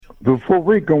before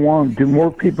we go on, do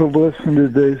more people listen to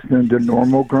this than the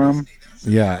normal Grum?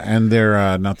 Yeah, and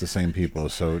they're not the same people,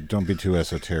 so don't be too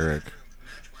esoteric.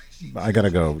 I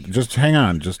gotta go. Just hang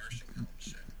on.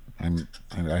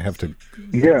 I have to.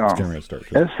 Yeah.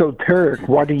 Start. Esoteric.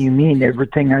 What do you mean?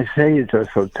 Everything I say is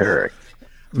esoteric.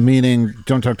 Meaning,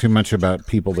 don't talk too much about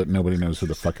people that nobody knows who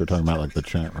the fuck you're talking about, like the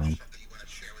chat room,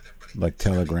 like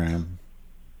Telegram.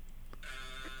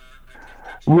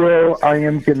 Well, I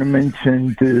am going to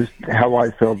mention just how I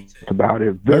felt about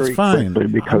it very quickly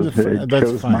because it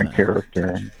shows my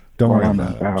character. Don't worry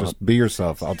about it. Just be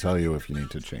yourself. I'll tell you if you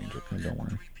need to change it. Don't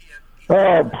worry.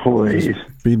 Oh, please.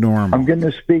 Just be normal. I'm going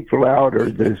to speak louder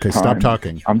this time. Okay, stop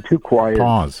talking. I'm too quiet.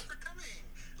 Pause.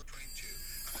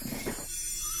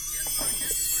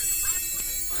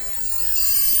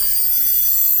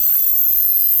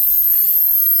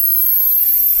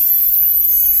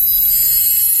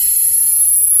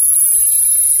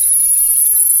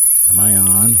 Am I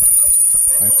on?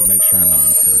 I have to make sure I'm on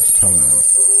first. Hold on.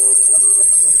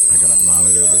 I gotta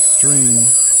monitor the stream.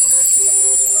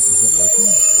 Is it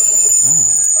working? Oh.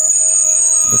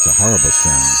 That's a horrible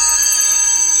sound.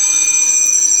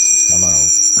 Hello.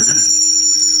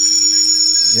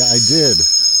 Yeah, I did.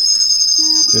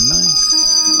 Didn't I?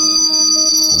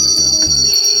 What a dumb cunt.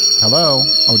 Hello?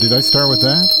 Oh, did I start with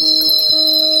that?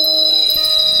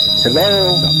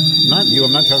 Hello? Not you.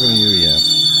 I'm not talking to you yet.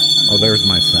 Oh, there's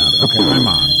my sound. Okay, I'm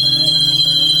on.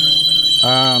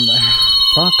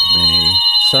 Fuck me.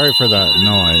 Sorry for that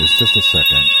noise. Just a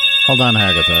second. Hold on,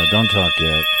 Hagatha. Don't talk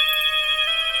yet.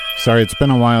 Sorry, it's been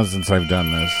a while since I've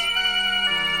done this.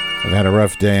 I've had a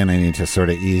rough day and I need to sort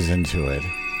of ease into it.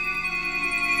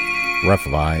 Rough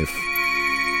life.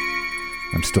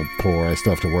 I'm still poor. I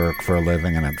still have to work for a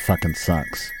living and it fucking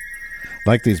sucks.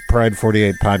 Like these Pride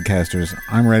 48 podcasters,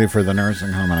 I'm ready for the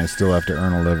nursing home and I still have to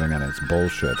earn a living and it's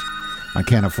bullshit. I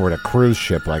can't afford a cruise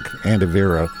ship like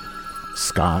Andavira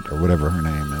Scott or whatever her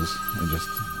name is. And just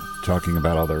talking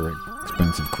about all their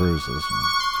expensive cruises.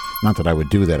 Not that I would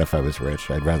do that if I was rich.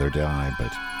 I'd rather die,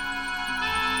 but...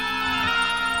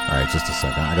 All right, just a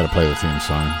second. I got to play the theme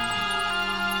song.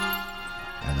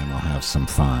 And then we'll have some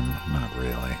fun. Not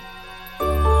really.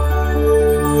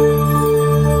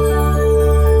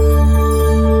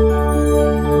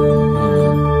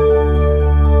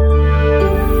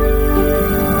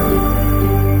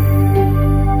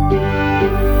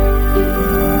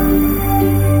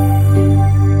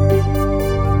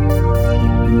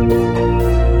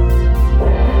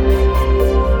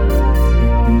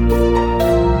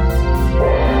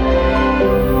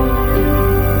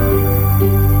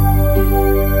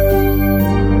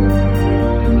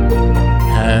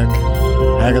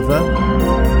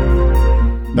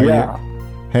 Yeah.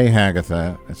 Hey,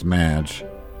 Hagatha. It's Madge.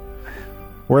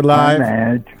 We're live. Hi,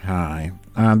 Madge. Hi.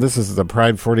 This is the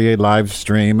Pride 48 live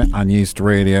stream on Yeast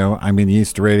Radio.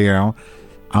 Yeast Radio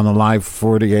on the Live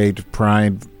 48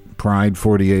 Pride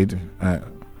 48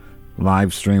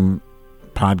 live stream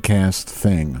podcast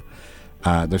thing.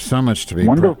 There's so much to be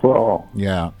wonderful.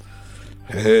 Yeah.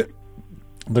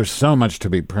 There's so much to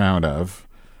be proud of.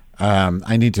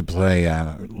 I need to play.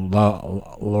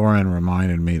 Lauren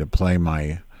reminded me to play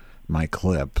my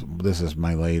clip. This is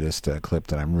my latest clip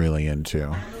that I'm really into.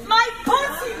 My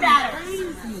pussy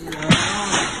matters.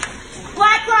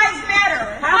 Black Lives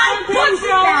Matter. My pussy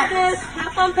matters.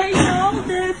 Have fun paying for all of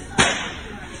this.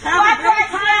 Black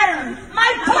Lives Matter.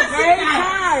 My pussy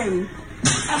matters.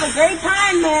 Have a great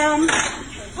time, ma'am.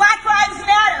 Black Lives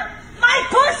Matter. My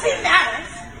pussy matters.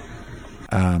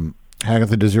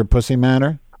 Hagatha, does your pussy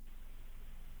matter?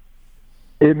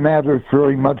 It matters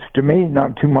really much to me,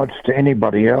 not too much to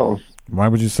anybody else. Why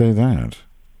would you say that?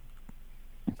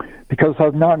 Because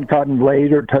I've not gotten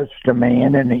laid or touched a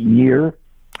man in a year.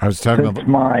 I was talking since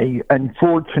my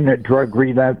unfortunate drug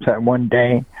relapse that one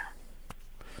day.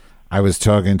 I was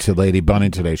talking to Lady Bunny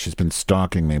today. She's been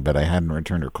stalking me, but I hadn't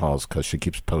returned her calls because she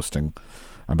keeps posting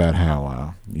about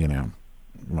how,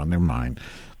 well, never mind.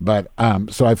 But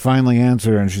so I finally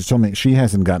answered her, and she told me she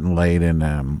hasn't gotten laid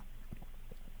in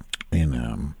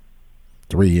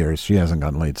 3 years. She hasn't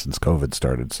gotten laid since COVID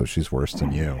started, so she's worse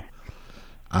than you.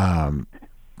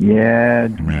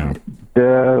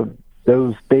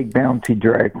 Those big bouncy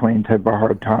drag queens have a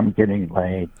hard time getting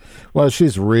laid. Well,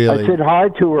 she's really... I said hi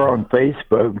to her on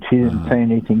Facebook. She didn't say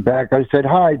anything back. I said,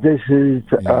 hi, this is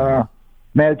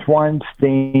Madge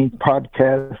Weinstein,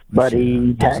 podcast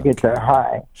buddy, Hagatha,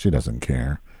 hi. She doesn't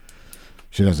care.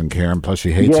 She doesn't care, and plus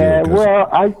she hates you. Yeah,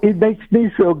 well, it makes me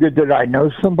feel good that I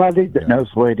know somebody that knows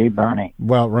Lady Bunny.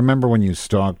 Well, remember when you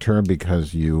stalked her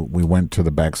because we went to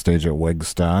the backstage at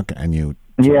Wigstock and you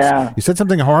Yeah. You said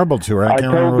something horrible to her. I can't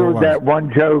told remember her what it that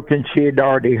one joke, and she had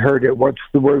already heard it. What's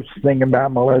the worst thing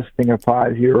about molesting a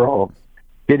 5-year-old?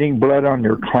 Getting blood on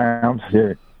your clown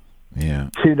suit. Yeah.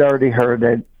 She'd already heard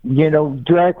it. You know,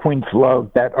 drag queens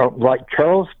love that. Like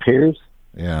Charles Pierce.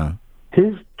 Yeah.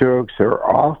 His jokes are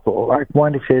awful. Like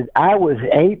one said, I was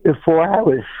 8 before I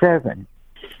was 7.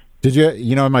 Did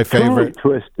you know my favorite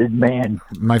twisted man?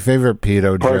 My favorite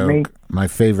pedo Pardon me? joke. My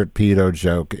favorite pedo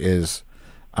joke is,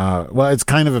 well, it's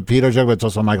kind of a pedo joke, but it's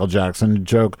also a Michael Jackson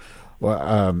joke.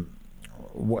 What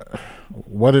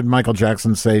did Michael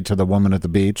Jackson say to the woman at the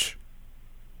beach?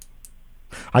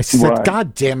 I said, What?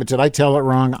 God damn it! Did I tell it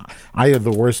wrong? I am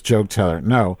the worst joke teller.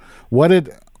 No. What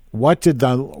did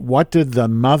the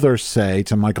mother say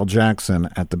to Michael Jackson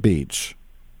at the beach?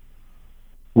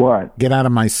 What? Get out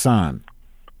of my son.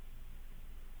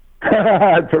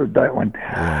 I've heard that one.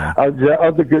 Yeah. The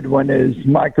other good one is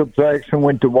Michael Jackson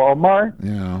went to Walmart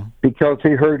Yeah. because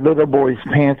he heard little boys'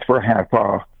 pants were half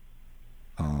off.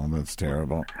 Oh, that's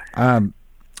terrible.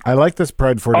 I like this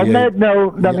Pride 48. On that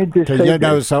note, let me just say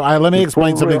this. So let me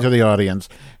explain Before we- something to the audience.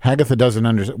 Hagatha doesn't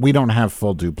understand. We don't have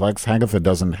full duplex. Hagatha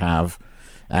doesn't have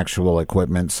actual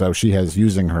equipment, so she has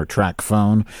using her track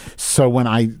phone. So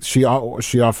when she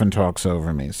often talks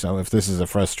over me. So if this is a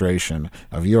frustration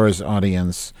of yours,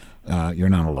 audience, you're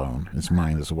not alone. It's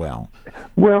mine as well.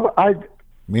 Well,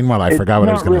 Meanwhile, I forgot what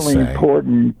I was going to It's not really say.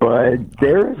 important, but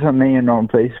there is a man on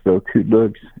Facebook who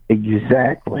looks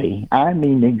exactly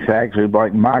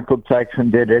like Michael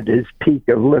Jackson did at his peak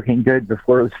of looking good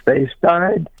before his face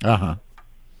died. Uh-huh.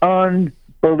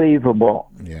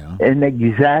 Unbelievable. Yeah. An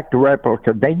exact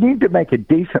replica. They need to make a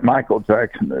decent Michael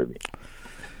Jackson movie.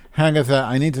 Hagatha,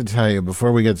 I need to tell you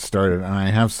before we get started, and I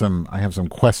have some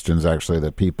questions actually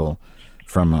that people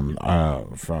from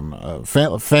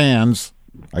fans,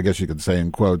 I guess you could say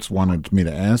in quotes, wanted me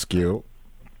to ask you.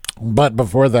 But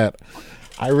before that,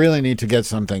 I really need to get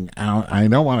something out. I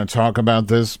don't want to talk about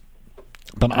this,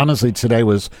 but honestly, today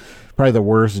was probably the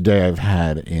worst day I've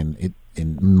had in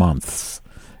months.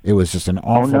 It was just an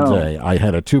awful day. I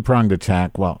had a 2-pronged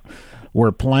attack. Well,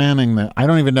 we're planning that. I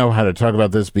don't even know how to talk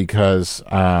about this because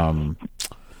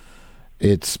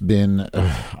it's been,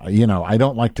 I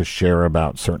don't like to share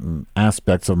about certain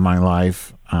aspects of my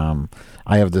life.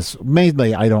 I have this,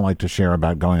 mainly I don't like to share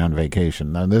about going on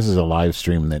vacation. Now, this is a live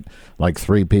stream that like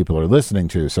 3 people are listening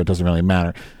to, so it doesn't really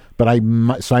matter. But I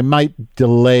might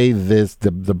delay this.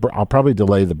 I'll probably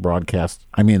delay the broadcast.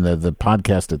 I mean the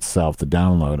podcast itself, the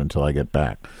download, until I get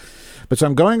back. But so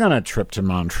I'm going on a trip to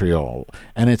Montreal,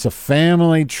 and it's a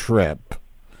family trip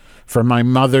for my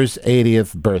mother's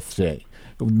 80th birthday.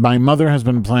 My mother has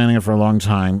been planning it for a long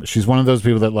time. She's one of those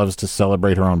people that loves to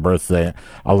celebrate her own birthday.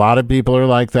 A lot of people are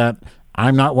like that.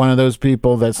 I'm not one of those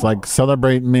people that's like,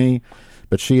 celebrate me.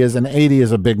 But she is, and 80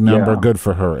 is a big number. Yeah. Good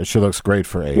for her. She looks great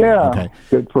for 80. Yeah, okay.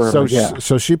 good for her, yeah.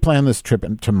 So she planned this trip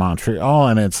to Montreal,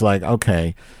 and it's like,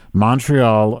 okay,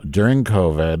 Montreal during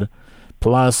COVID,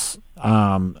 plus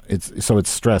it's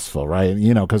stressful, right?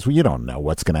 Because you don't know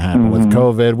what's going to happen with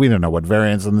COVID. We don't know what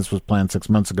variants, and this was planned 6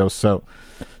 months ago. So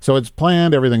it's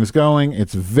planned. Everything's going.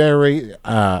 It's very.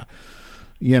 I'm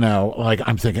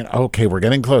thinking, okay, we're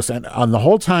getting close. And the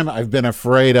whole time I've been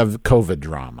afraid of COVID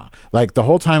drama. Like the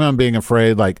whole time I'm being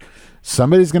afraid, like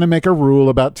somebody's going to make a rule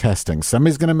about testing.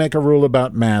 Somebody's going to make a rule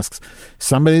about masks.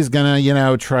 Somebody's going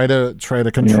to, try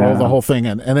to control the whole thing.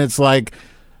 And it's like,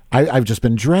 I've just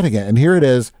been dreading it. And here it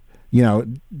is,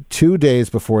 2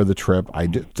 days before the trip.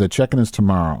 The check-in is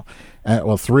tomorrow.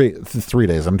 3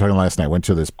 days. I'm talking last night. I went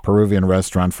to this Peruvian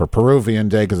restaurant for Peruvian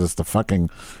Day because it's the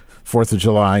fucking 4th of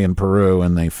July in Peru,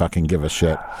 and they fucking give a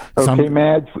shit. Okay,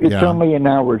 Mads, it's only an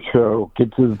hour show.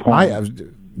 Get to the point.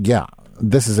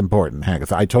 This is important,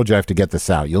 Hagatha. I told you I have to get this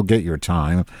out. You'll get your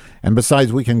time. And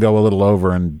besides, we can go a little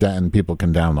over, and people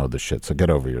can download the shit, so get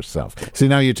over yourself. See,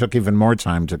 now you took even more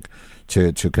time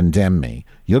to condemn me.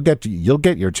 You'll get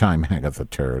your time, Hagatha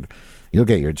turd. You'll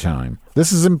get your time.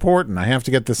 This is important. I have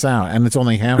to get this out, and it's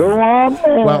only half. Go on,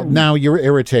 man. Well, now you're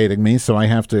irritating me, so I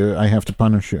have to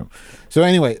punish you. So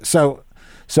anyway, so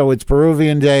it's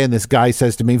Peruvian Day, and this guy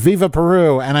says to me, "Viva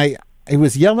Peru!" And he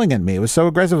was yelling at me. It was so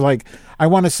aggressive. Like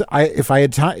if I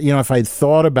had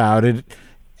thought about it,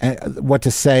 what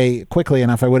to say quickly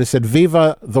enough, I would have said,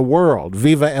 "Viva the world,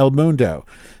 Viva el mundo,"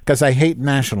 because I hate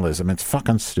nationalism. It's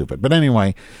fucking stupid. But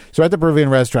anyway, so at the Peruvian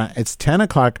restaurant, it's 10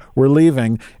 o'clock. We're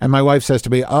leaving, and my wife says to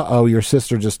me, "Uh-oh, your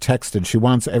sister just texted. She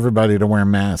wants everybody to wear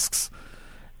masks."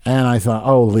 And I thought,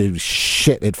 holy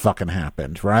shit, it fucking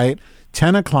happened, right?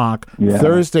 10 o'clock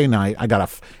Thursday night, I got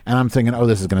and I'm thinking, oh,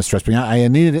 this is going to stress me out. I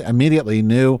immediately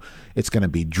knew it's going to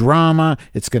be drama.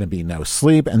 It's going to be no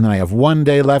sleep. And then I have 1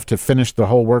 day left to finish the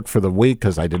whole work for the week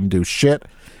because I didn't do shit.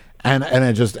 And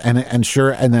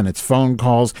then it's phone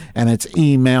calls and it's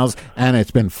emails and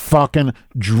it's been fucking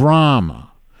drama.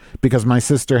 Because my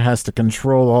sister has to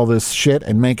control all this shit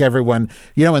and make everyone,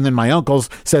 and then my uncle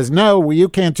says, no, well, you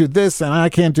can't do this and I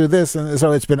can't do this. And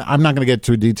so I'm not going to get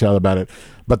too detailed about it,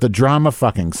 but the drama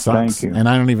fucking sucks. And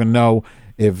I don't even know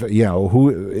if,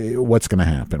 what's going to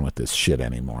happen with this shit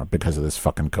anymore because of this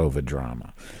fucking COVID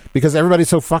drama. Because everybody's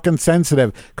so fucking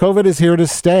sensitive. COVID is here to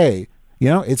stay.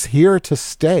 It's here to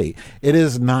stay. It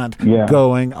is not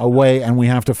going away, and we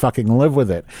have to fucking live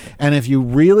with it. And if you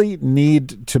really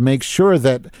need to make sure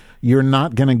that you're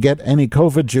not going to get any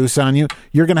COVID juice on you,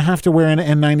 you're going to have to wear an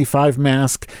N95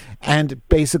 mask and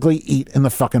basically eat in the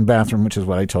fucking bathroom, which is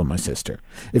what I told my sister.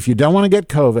 If you don't want to get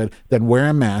COVID, then wear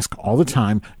a mask all the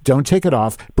time. Don't take it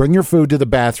off. Bring your food to the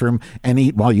bathroom and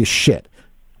eat while you shit.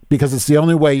 Because it's the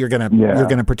only way you're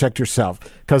gonna protect yourself.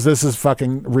 Because this is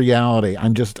fucking reality.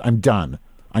 I'm done.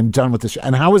 I'm done with this.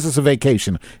 And how is this a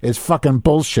vacation? It's fucking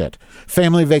bullshit.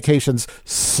 Family vacations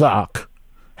suck,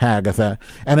 Hagatha.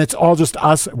 And it's all just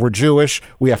us. We're Jewish.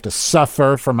 We have to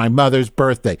suffer for my mother's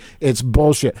birthday. It's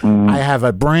bullshit. I have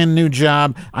a brand new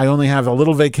job. I only have a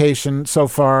little vacation so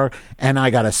far, and I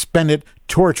got to spend it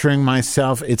torturing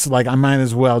myself. It's like I might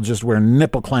as well just wear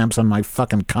nipple clamps on my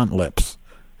fucking cunt lips.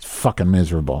 It's fucking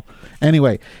miserable.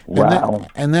 Anyway,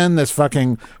 and then this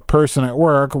fucking person at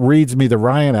work reads me the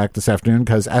Riot Act this afternoon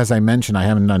because, as I mentioned, I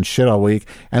haven't done shit all week.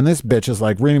 And this bitch is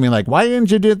like reading me like, why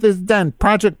didn't you do this then?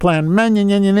 Project plan. Why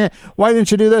didn't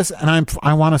you do this? And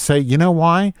I want to say, you know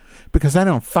why? Because I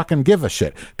don't fucking give a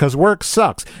shit. Because work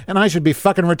sucks. And I should be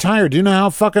fucking retired. Do you know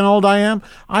how fucking old I am?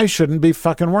 I shouldn't be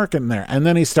fucking working there. And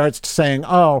then he starts saying,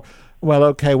 oh, well,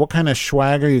 okay, what kind of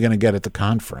swag are you going to get at the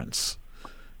conference?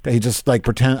 He just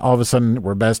pretend all of a sudden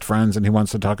we're best friends and he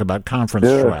wants to talk about conference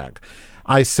swag.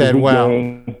 I said,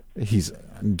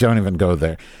 don't even go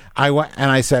there.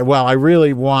 I said, well, I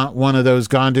really want one of those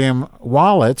goddamn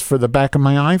wallets for the back of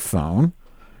my iPhone.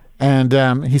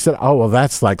 And he said, oh, well,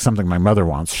 that's like something my mother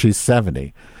wants. She's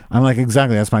 70. I'm like,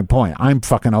 exactly. That's my point. I'm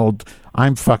fucking old.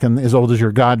 I'm fucking as old as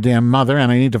your goddamn mother,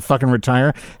 and I need to fucking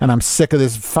retire. And I'm sick of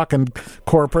this fucking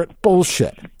corporate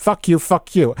bullshit. Fuck you.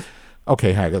 Fuck you.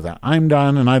 Okay, Hagatha, I'm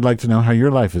done, and I'd like to know how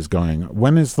your life is going.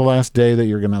 When is the last day that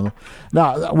you're going to...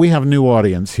 Now, we have new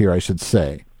audience here, I should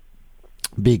say,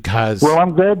 because... Well,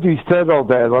 I'm glad you said all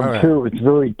that. I'm sure it's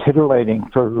very titillating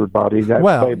for everybody, that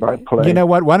play-by-play. You know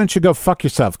what? Why don't you go fuck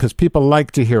yourself? Because people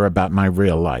like to hear about my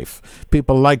real life.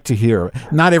 People like to hear...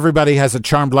 Not everybody has a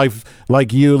charmed life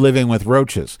like you living with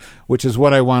roaches, which is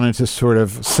what I wanted to sort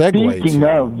of segue Speaking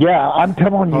to. of, I'm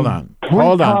telling you,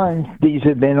 Hold on. Times these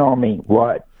have been on me.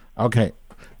 What? Okay,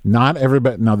 not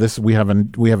everybody. Now, we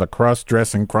have a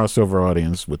cross-dressing crossover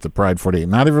audience with the Pride 48.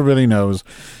 Not everybody knows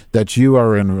that you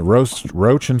are a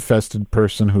roach-infested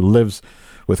person who lives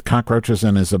with cockroaches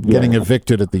and is getting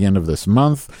evicted at the end of this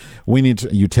month.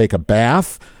 You take a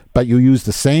bath, but you use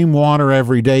the same water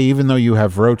every day, even though you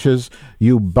have roaches.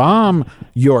 You bomb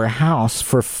your house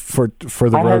for the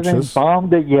roaches. I haven't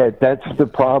bombed it yet. That's the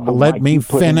problem. Let me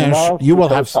finish. You will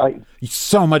have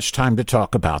so much time to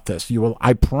talk about this.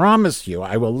 I promise you,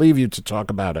 I will leave you to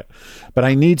talk about it. But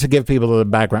I need to give people the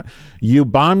background. You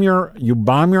bomb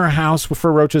your house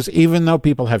for roaches, even though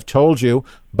people have told you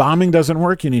bombing doesn't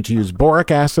work. You need to use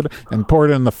boric acid and pour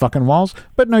it in the fucking walls.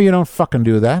 But no, you don't fucking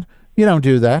do that. You don't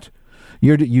do that.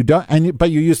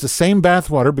 But you use the same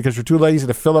bathwater because you're too lazy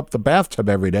to fill up the bathtub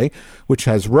every day, which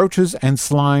has roaches and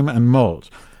slime and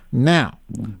mold. Now,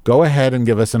 go ahead and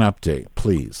give us an update,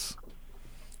 please,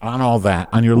 on all that,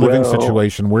 on your living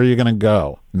situation. Where are you going to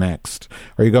go next?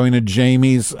 Are you going to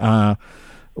Jamie's?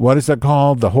 What is that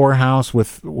called? The whorehouse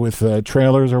with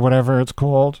trailers or whatever it's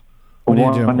called. What are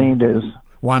you doing?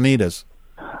 Juanita's.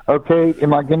 Okay,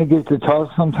 am I going to get to talk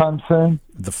sometime soon?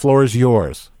 The floor is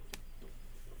yours.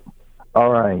 All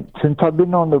right. Since I've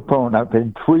been on the phone, I've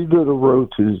had 3 little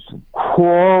roaches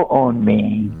crawl on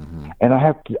me, and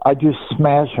I just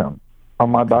smash them on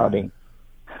my body.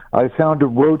 I found a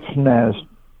roach nest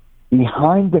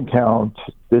behind the couch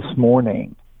this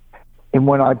morning, and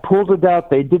when I pulled it out,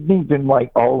 they didn't even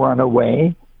all run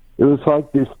away. It was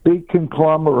like this big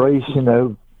conglomeration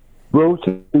of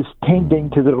roaches tending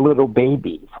to the little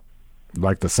babies.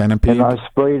 Like the centipede? And I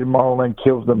sprayed them all and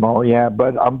killed them all,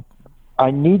 but I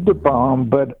need to bomb,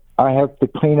 but I have to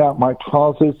clean out my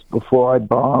closets before I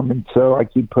bomb, and so I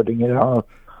keep putting it off.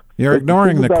 You're But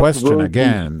ignoring thing the about question roaches-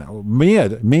 again.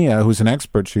 Mia, who's an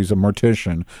expert, she's a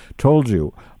mortician, told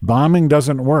you bombing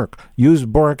doesn't work. Use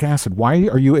boric acid. Why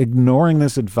are you ignoring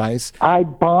this advice? I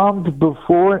bombed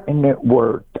before and it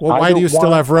worked. Well, I why do don't you still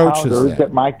want have roaches powder then?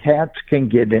 that my cats can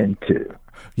get into?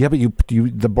 Yeah, but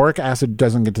the boric acid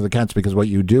doesn't get to the cats because what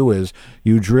you do is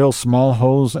you drill small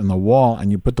holes in the wall and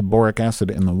you put the boric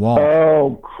acid in the wall.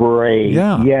 Oh, great.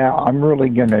 Yeah. I'm really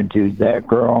going to do that,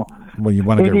 girl. Well, you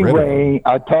want to get rid of them. Anyway,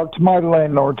 I talked to my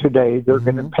landlord today. They're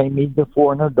going to pay me the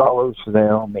 $400 they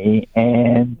owe me.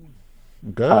 And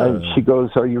Good. she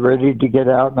goes, are you ready to get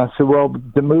out? And I said, well,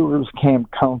 the movers can't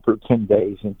come for 10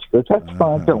 days. And she goes, that's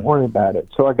fine. Don't worry about it.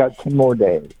 So I got 10 more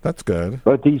days. That's good.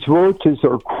 But these roaches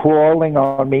are crawling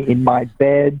on me in my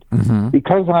bed.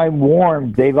 Because I'm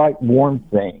warm, they like warm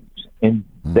things. And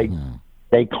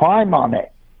they climb on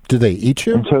it. Do they eat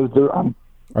you? And so I'm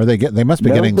Or they must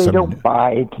be getting they some. don't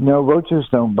bite. No, roaches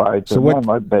don't bite. So They're what- not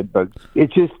like bed bugs.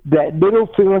 It's just that little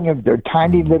feeling of their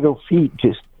tiny little feet.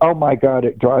 Just oh my god,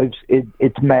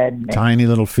 it's maddening. Tiny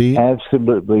little feet.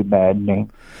 Absolutely maddening.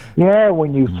 Yeah,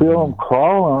 when you feel them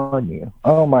crawl on you.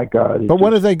 Oh my god. But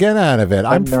what do they get out of it?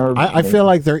 unnerves I me. feel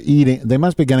like they're eating. They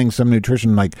must be getting some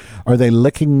nutrition. Like, are they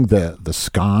licking the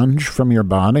sconge from your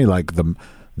body, like the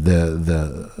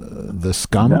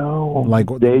scum? No, Like,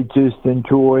 they just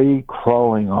enjoy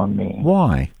crawling on me.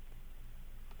 why?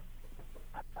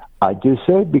 I just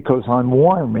said because I'm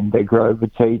warm and they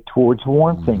gravitate towards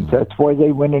warm things. That's why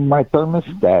they went in my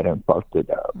thermostat and fucked it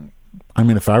up. I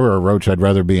mean, if I were a roach, I'd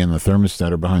rather be in the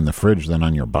thermostat or behind the fridge than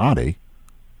on your body.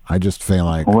 I just feel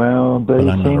like. Well, they But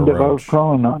I'm not seem a to both roach.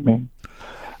 crawling on me.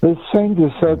 Let's change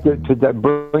the subject to that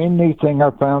brand new thing I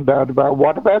found out about.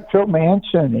 What about Joe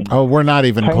Manchin? And Oh, we're not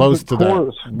even change close the to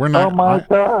course? that. We're not. Oh my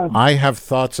God! I have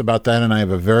thoughts about that, and I have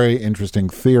a very interesting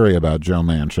theory about Joe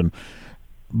Manchin.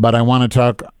 But I want to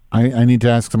talk. I need to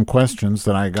ask some questions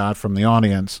that I got from the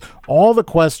audience. All the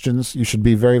questions, you should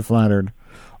be very flattered.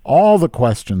 All the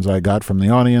questions I got from the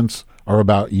audience are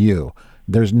about you.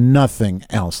 There's nothing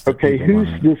else. That Okay, people who's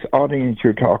want. this audience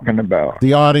you're talking about?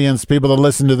 The audience, people that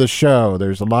listen to the show.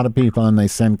 There's a lot of people, and they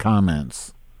send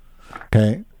comments.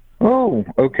 Okay. Oh,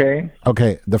 okay.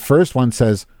 Okay, the first one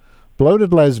says,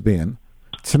 bloated lesbian,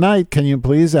 tonight can you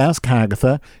please ask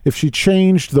Hagatha if she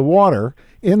changed the water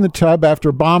in the tub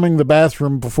after bombing the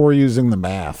bathroom before using the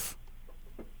bath?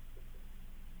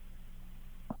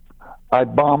 I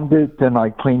bombed it, then I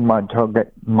cleaned my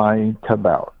tub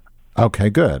out. Okay,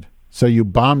 good. So you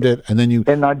bombed it, and then you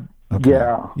And okay.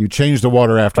 yeah. You changed the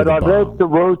water after But I the let bomb. the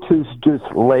roaches just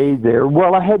lay there.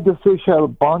 Well, I had to fish out a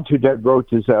bunch of dead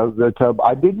roaches out of the tub.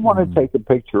 I didn't want to take a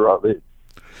picture of it.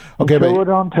 Okay, Throw but it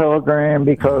on Telegram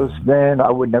because then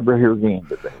I would never hear the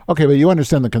end of it. okay, but you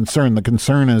understand the concern. The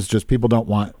concern is just people don't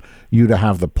want you to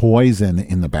have the poison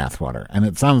in the bathwater, and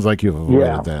it sounds like you've avoided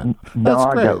Yeah. that. No, That's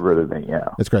I great. got rid of it, yeah.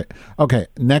 That's great. Okay,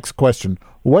 next question.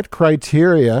 What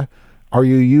criteria are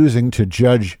you using to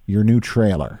judge your new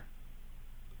trailer?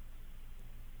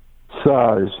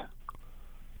 Size.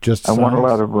 Just I want a size?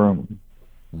 lot of room.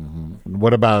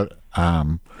 What about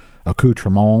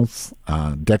accoutrements,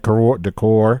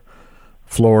 decor,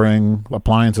 flooring,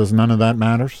 appliances? None of that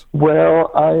matters?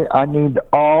 Well, I need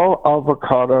all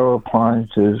avocado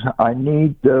appliances. I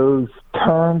need those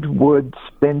turned wood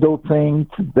spindle things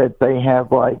that they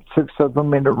have like 6 of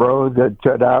them in a row that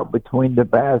jut out between the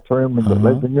bathroom and the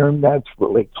living room. That's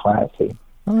really classy.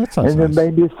 Oh, that sounds And then nice.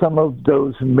 maybe some of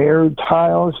those mirrored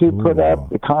tiles you put Ooh. up,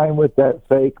 the kind with that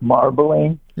fake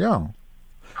marbling Yeah.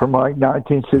 from like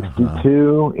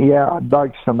 1962. Yeah, I'd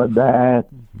like some of that.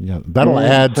 Yeah. That'll And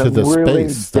add to some the really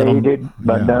space. That'll- dated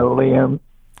yeah. linoleum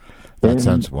That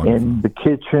sounds wonderful. in the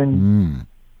kitchen.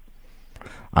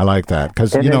 I like that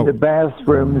because And you in know the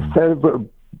bathroom, instead of a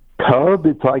tub,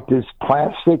 it's like this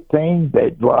plastic thing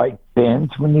that like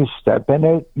bends when you step in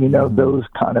it. You know, those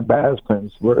kind of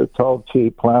bathrooms where it's all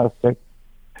cheap plastic.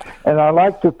 And I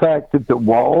like the fact that the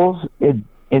walls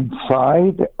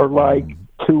inside are like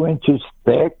 2 inches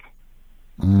thick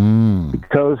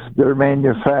because they're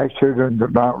manufactured and they're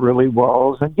not really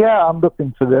walls. And yeah, I'm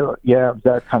looking for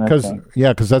that kind of thing.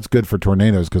 because that's good for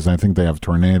tornadoes because I think they have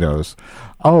tornadoes.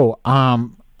 Oh,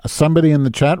 somebody in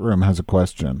the chat room has a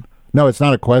question. No, it's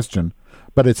not a question,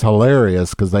 but it's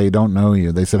hilarious because they don't know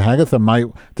you. They said Hagatha might.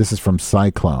 This is from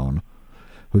Cyclone,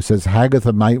 who says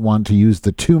Hagatha might want to use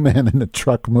the 2 men in the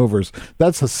truck movers.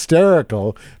 That's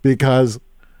hysterical because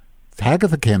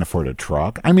Hagatha can't afford a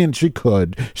truck. I mean, she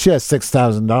could. She has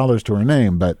 $6,000 to her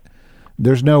name, but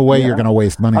there's no way you're going to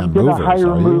waste money I'm on going to movers.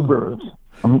 hire are you? movers.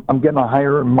 I'm going to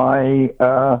hire my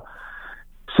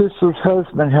sister's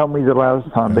husband helped me the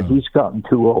last time, but he's gotten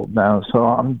too old now, so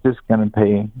I'm just going to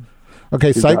pay.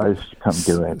 Okay, you guys come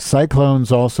do it.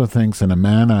 Cyclones also thinks an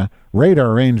Amana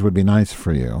radar range would be nice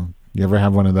for you. You ever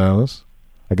have one of those?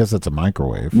 I guess that's a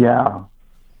microwave. Yeah.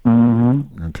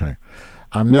 Mm-hmm. Okay.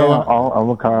 No, all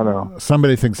avocado.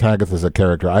 Somebody thinks Hagatha's a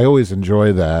character. I always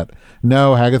enjoy that.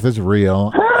 No, Hagatha's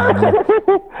real.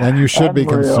 And you should be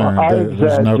concerned.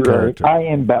 There's no character. I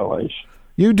embellish.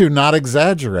 You do not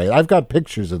exaggerate. I've got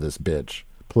pictures of this bitch.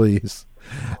 Please.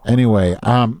 Anyway,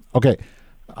 okay.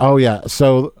 Oh, yeah.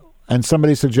 So, and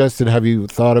somebody suggested, have you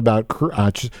thought about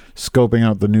scoping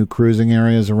out the new cruising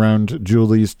areas around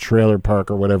Julie's trailer park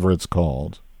or whatever it's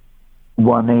called?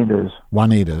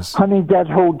 Juanita's. Honey, that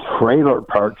whole trailer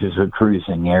park is a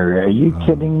cruising area. Are you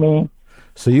kidding me?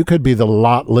 So you could be the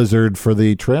lot lizard for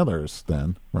the trailers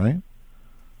then, right?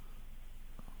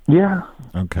 Yeah.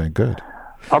 Okay, good.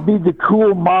 I'll be the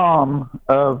cool mom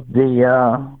of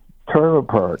the trailer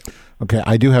park. Okay,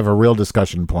 I do have a real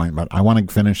discussion point, but I want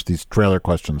to finish these trailer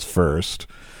questions first.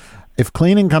 If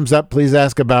cleaning comes up, please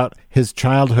ask about his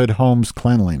childhood home's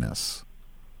cleanliness.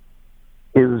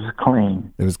 It was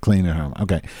clean. It was clean at home.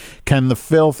 Okay. Can the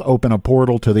filth open a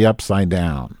portal to the upside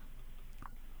down?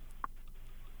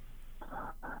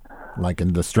 Like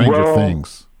in the Stranger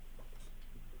Things.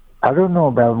 I don't know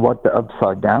about what the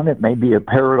upside down. It may be a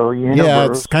parallel universe. Yeah,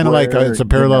 it's kind of like it's a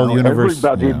parallel universe.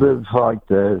 Everybody lives like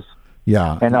this.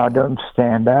 Yeah. And I don't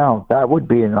stand out. That would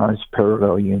be a nice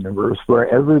parallel universe where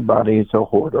everybody is a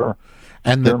hoarder.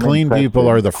 And the clean people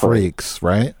are the freaks,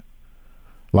 right?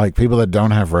 Like people that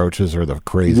don't have roaches are the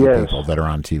crazy people that are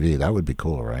on TV. That would be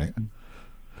cool, right?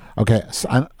 Okay,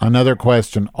 so another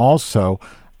question. Also,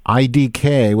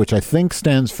 IDK, which I think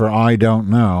stands for I don't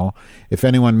know, if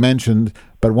anyone mentioned,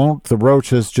 but won't the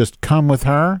roaches just come with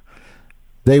her?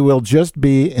 They will just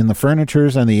be in the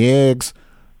furnitures and the eggs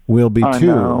will be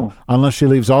too, unless she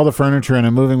leaves all the furniture in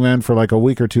a moving van for like a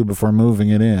week or two before moving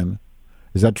it in.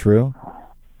 Is that true?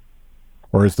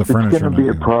 Or is the furniture? It's going to be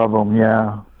a problem,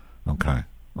 yeah. Okay.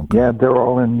 Yeah, they're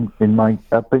all in my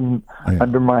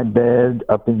under my bed,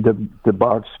 up in the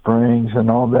box springs and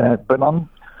all that. But I'm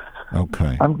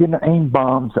going to aim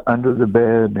bombs under the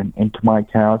bed and into my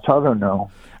couch. I don't know.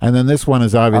 And then this one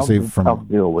is obviously I'll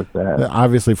deal with that.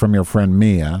 Obviously from your friend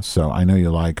Mia, so I know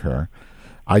you like her.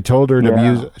 I told her to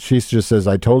use. She just says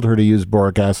I told her to use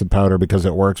boric acid powder because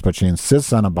it works, but she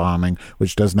insists on a bombing,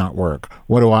 which does not work.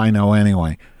 What do I know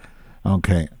anyway?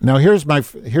 Okay. Now here's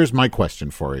my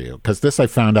question for you, because this I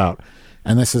found out,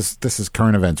 and this is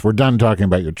current events. We're done talking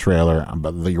about your trailer,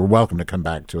 but you're welcome to come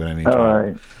back to it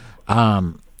anytime. All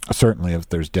right. Certainly, if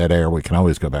there's dead air, we can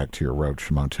always go back to your Roach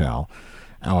Motel.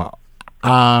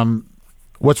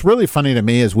 What's really funny to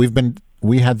me is we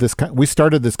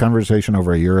started this conversation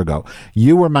over a year ago.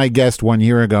 You were my guest 1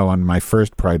 year ago on my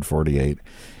first Pride 48,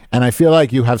 and I feel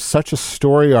like you have such a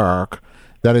story arc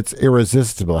that it's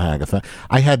irresistible, Hagatha.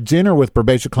 I had dinner with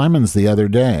Berbacia Clemens the other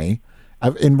day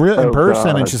in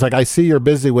person, and she's like, I see you're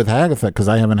busy with Hagatha because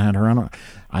I haven't had her on.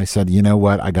 I said, you know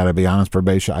what? I got to be honest,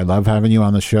 Berbacia, I love having you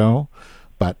on the show,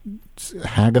 but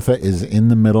Hagatha is in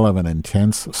the middle of an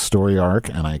intense story arc,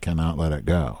 and I cannot let it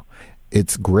go.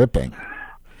 It's gripping.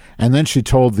 And then she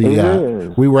told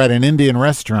we were at an Indian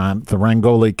restaurant, the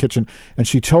Rangoli Kitchen, and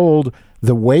she told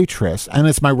the waitress, and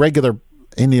it's my regular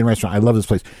Indian restaurant. I love this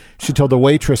place. She told the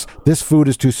waitress, this food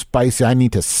is too spicy. I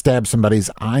need to stab somebody's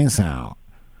eyes out.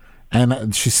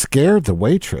 And she scared the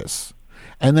waitress.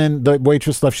 And then the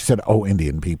waitress left. She said, oh,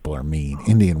 Indian people are mean.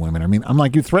 Indian women are mean. I'm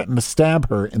like, you threatened to stab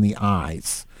her in the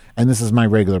eyes. And this is my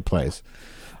regular place.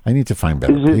 I need to find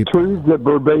better people. Is it true that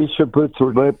Berbacia puts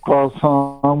her lip gloss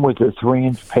on with a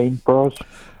 3-inch paintbrush?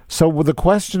 So the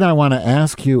question I want to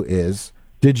ask you is,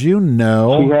 did you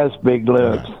know... She has big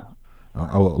lips.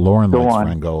 Lauren likes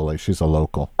Rangoli. She's a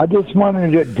local. I just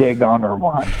wanted to dig on her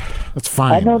one. That's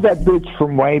fine. I know that bitch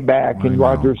from way back in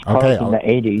Rogers Park in the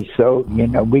 80s, so,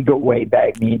 we go way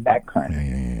back, me and that kind of...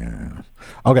 Yeah.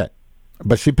 Okay,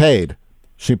 but she paid.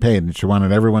 She paid, and she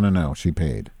wanted everyone to know she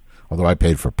paid. Although I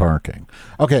paid for parking.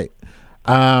 Okay.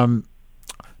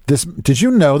 Did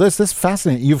you know this? This is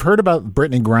fascinating. You've heard about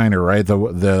Brittany Griner, right?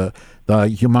 The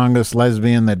humongous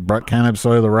lesbian that brought cannabis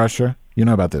oil to Russia. You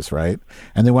know about this, right?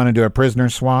 And they want to do a prisoner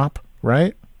swap,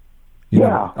 right? You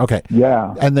know? Okay.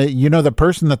 Yeah. And the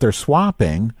person that they're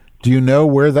swapping, do you know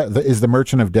where is the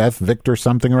Merchant of Death, Victor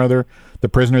something or other, the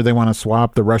prisoner they want to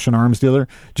swap, the Russian arms dealer?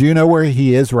 Do you know where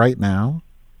he is right now?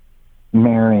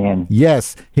 Marion.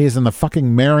 Yes, he's in the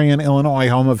fucking Marion, Illinois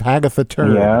home of Hagatha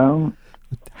Turd. Yeah.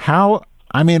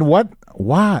 What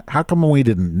What? How come I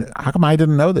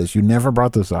didn't know this? You never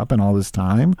brought this up in all this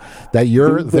time? That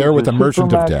you're there with the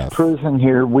Merchant of Death. Prison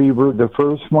here. We were the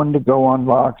first one to go on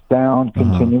lockdown,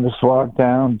 continuous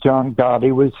lockdown. John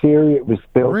Gotti was here. It was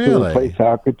built to replace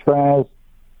Alcatraz.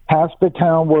 Half the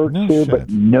town works here, but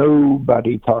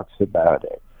nobody talks about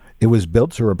it. It was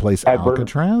built to replace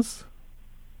Alcatraz?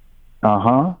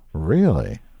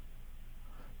 Really?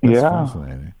 That's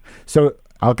fascinating. So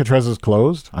Alcatraz is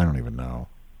closed? I don't even know.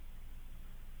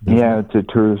 It's a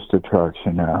tourist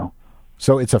attraction now.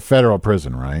 So it's a federal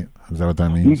prison, right? Is that what that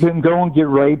means? You can go and get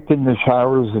raped in the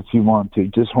showers if you want to,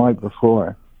 just like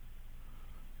before.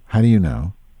 How do you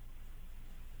know?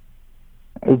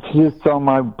 It's just on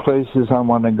my places I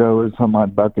want to go. It's on my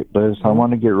bucket list. I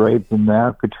want to get raped in the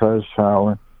Alcatraz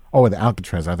shower. Oh, the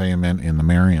Alcatraz. I thought you meant in the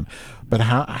Marion. But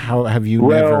how have you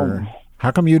never... How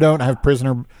come you don't have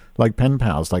prisoner like pen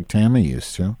pals like Tammy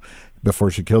used to before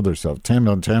she killed herself?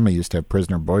 Tammy used to have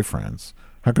prisoner boyfriends.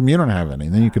 How come you don't have any?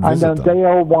 Then you could visit them. They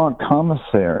all want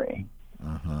commissary.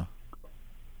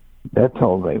 That's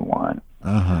all they want.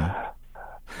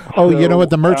 Oh, you know what?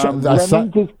 The Merchant...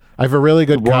 I have a really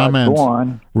good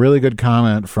comment. Really good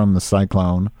comment from the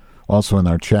Cyclone, also in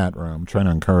our chat room, trying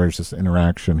to encourage this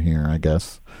interaction here, I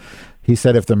guess. He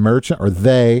said if the Merchant, or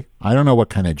they, I don't know what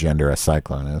kind of gender a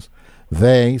Cyclone is,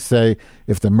 they say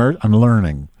I'm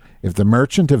learning, if the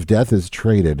Merchant of Death is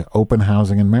traded, open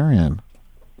housing in Marion.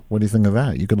 What do you think of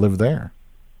that? You could live there.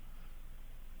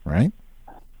 Right?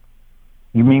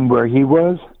 You mean where he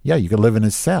was? Yeah, you could live in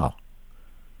his cell.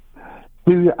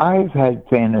 Dude, I've had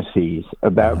fantasies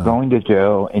about going to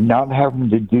jail and not having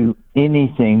to do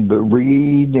anything but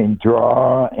read and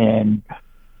draw and...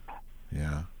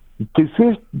 Yeah. Do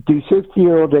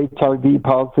 60-year-old HIV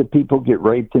positive people get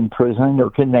raped in prison, or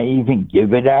can they even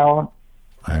give it out?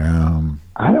 I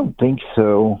don't think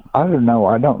so. I don't know.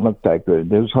 I don't look that good.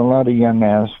 There's a lot of young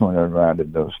ass running around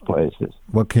in those places.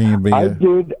 What can you be? I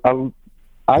did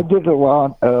a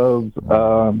lot of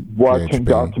watching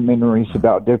documentaries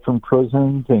about different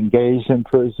prisons and gays in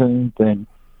prisons and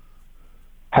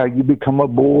how you become a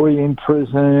boy in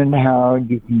prison, how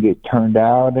you can get turned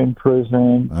out in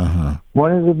prison.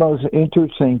 One of the most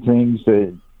interesting things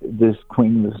that this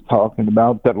queen was talking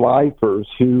about, that lifers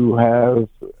who have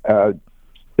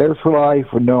there for life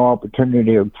with no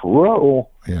opportunity of parole,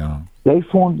 they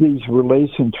form these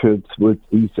relationships with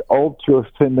these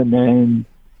ultra-feminine,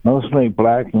 mostly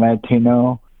Black and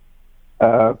Latino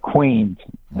queens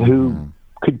who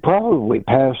could probably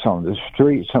pass on the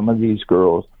street, some of these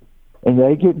girls. And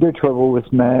they get into trouble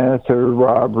with meth or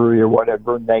robbery or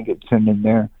whatever, and they get sent in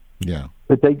there. Yeah.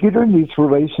 But they get in these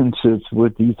relationships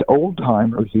with these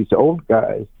old-timers, these old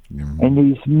guys, and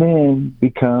these men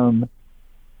become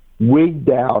wigged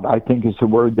out, I think is the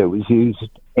word that was used,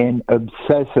 and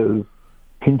obsessive,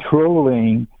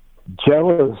 controlling,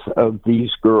 jealous of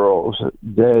these girls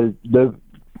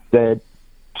that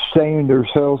stay in their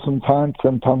cells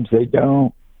sometimes they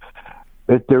don't.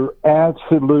 But they're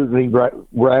absolutely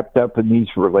wrapped up in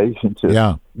these relationships.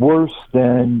 Yeah. Worse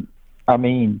than,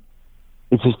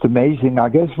 it's just amazing. I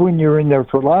guess when you're in there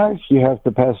for life, you have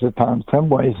to pass the time some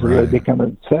way, so they become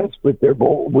obsessed with their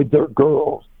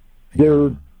girls.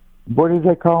 They're, what do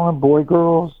they call them, boy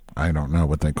girls? I don't know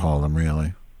what they call them,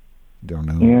 really. Don't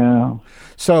know. Yeah.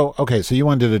 So, okay, so you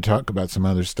wanted to talk about some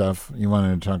other stuff. You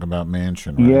wanted to talk about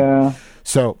Mansion, right? Yeah.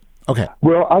 So, okay.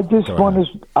 Well, I just want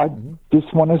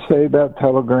to say about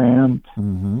Telegram.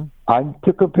 I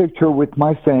took a picture with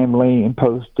my family and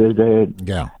posted it.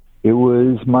 Yeah. It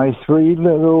was my 3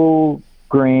 little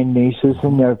grandnieces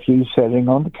and nephews sitting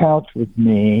on the couch with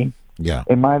me. Yeah.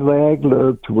 And my leg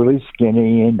looked really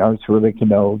skinny and arthritic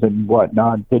old and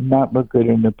whatnot. Did not look good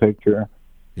in the picture.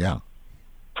 Yeah.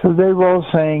 So they were all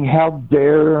saying, how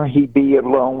dare he be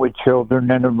alone with children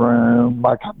in a room?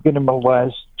 Like, I'm going to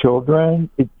molest children.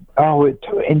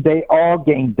 And they all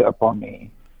ganged up on me.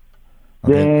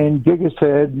 Okay. Then Giga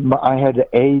said I had an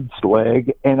AIDS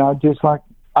leg, and I just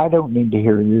I don't need to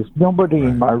hear this. Nobody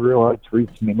in my real life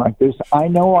treats me like this. I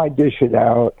know I dish it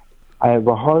out. I have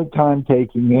a hard time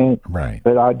taking it. Right.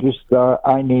 But I just thought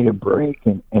I need a break,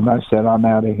 and I said I'm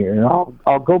out of here.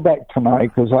 I'll go back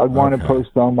tonight because I want to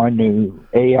post all my new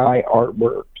AI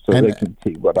artwork so they can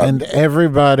see what I'm doing. And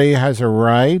everybody has a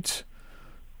right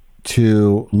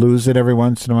to lose it every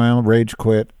once in a while, rage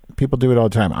quit. People do it all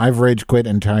the time. I've rage quit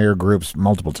entire groups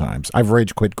multiple times. I've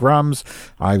rage quit Grums.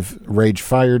 I've rage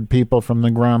fired people from the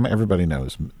Grum. Everybody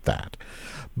knows that.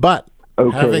 But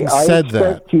having said that, I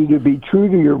expect you to be true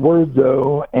to your word,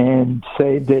 though, and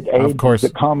say that AIDS is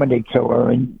a comedy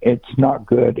killer, and it's not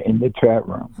good in the chat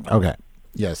room. Okay.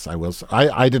 Yes, I will.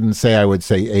 I didn't say I would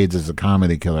say AIDS is a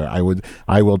comedy killer.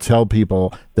 I will tell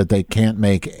people that they can't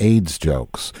make AIDS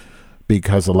jokes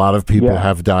because a lot of people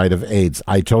have died of AIDS.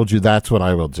 I told you that's what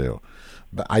I will do.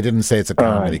 But I didn't say it's a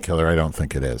comedy killer. I don't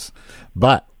think it is.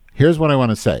 But here's what I want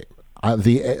to say.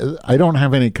 I don't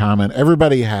have any comment.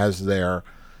 Everybody has their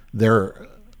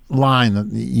line that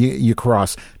you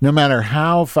cross. No matter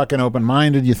how fucking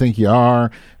open-minded you think you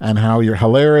are and how you're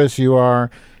hilarious you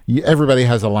are, everybody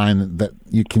has a line that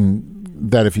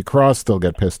if you cross, they'll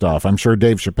get pissed off. I'm sure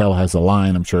Dave Chappelle has a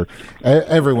line. I'm sure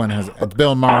everyone has.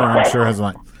 Bill Maher, I'm sure, has a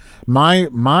line.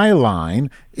 My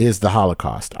line is the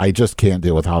Holocaust. I just can't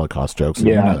deal with Holocaust jokes.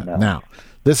 Yeah. Now,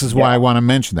 this is why I want to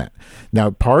mention that.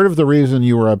 Now, part of the reason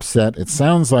you were upset, it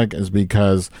sounds like, is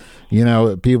because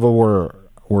people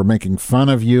were making fun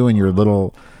of you and your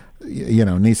little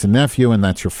niece and nephew, and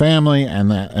that's your family,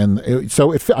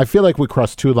 I feel like we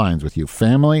crossed two lines with you: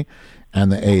 family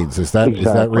and the AIDS. Is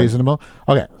that reasonable?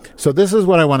 Okay, so this is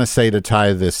what I want to say to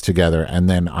tie this together, and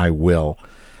then I will,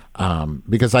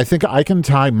 because I think I can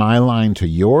tie my line to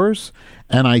yours,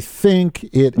 and I think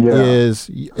it is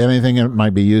anything that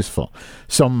might be useful.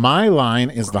 So my line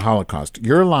is the Holocaust.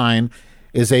 Your line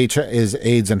is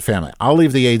AIDS and family. I'll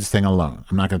leave the AIDS thing alone.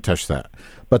 I'm not going to touch that.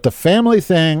 But the family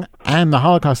thing and the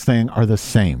Holocaust thing are the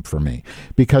same for me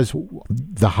because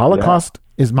the Holocaust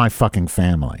is my fucking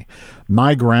family.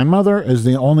 My grandmother is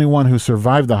the only one who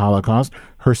survived the Holocaust.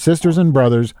 Her sisters and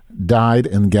brothers died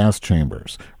in gas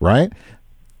chambers, right?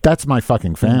 That's my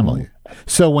fucking family.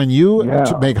 So when you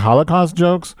make Holocaust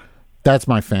jokes, that's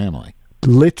my family,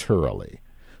 literally.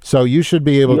 So you should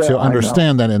be able to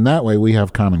understand that in that way we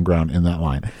have common ground in that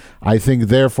line. I think,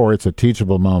 therefore, it's a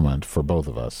teachable moment for both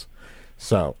of us.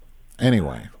 So,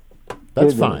 anyway,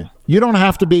 that's fine. You don't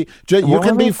have to be. You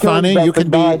can be funny. You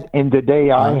can be. In the day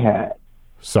I had.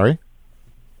 Sorry?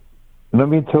 Let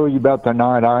me tell you about the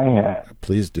night I had.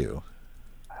 Please do.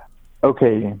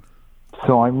 Okay.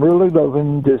 So I'm really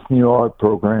loving this new art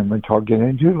program, which I'll get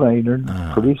into later,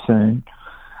 pretty soon.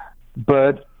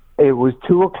 But it was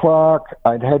 2:00.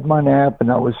 I'd had my nap,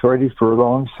 and I was ready for a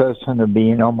long session of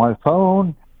being on my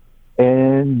phone.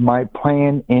 And my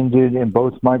plan ended, and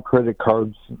both my credit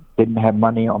cards didn't have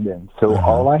money on them. So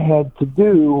all I had to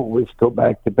do was go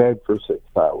back to bed for 6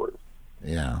 hours.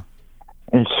 Yeah.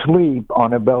 And sleep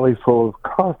on a belly full of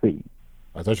coffee.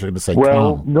 I thought you were going to say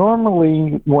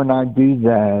normally when I do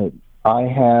that, I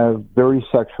have very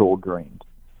sexual dreams.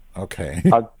 Okay.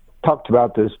 I've talked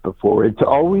about this before. It's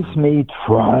always me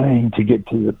trying to get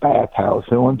to the bathhouse.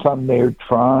 And once I'm there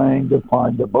trying to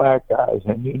find the black guys,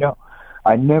 and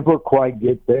I never quite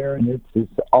get there, and it's this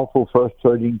awful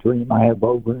frustrating dream I have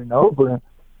over and over.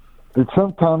 But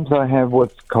sometimes I have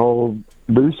what's called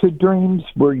lucid dreams,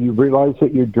 where you realize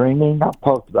that you're dreaming. I've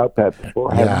talked about that before.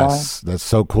 Yes, that's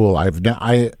so cool. I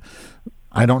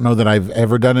don't know that I've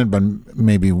ever done it, but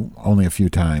maybe only a few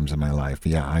times in my life.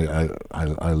 Yeah,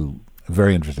 I'm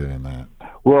very interested in that.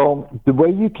 Well, the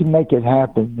way you can make it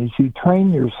happen is you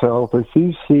train yourself. If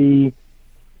you see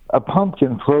a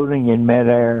pumpkin floating in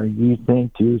midair, you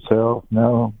think to yourself,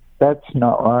 no, that's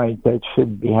not right. That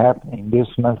shouldn't be happening. This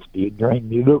must be a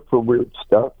dream. You look for weird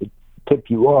stuff to tip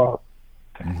you off.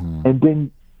 Mm-hmm. And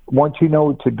then once you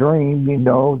know it's a dream, you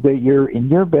know that you're in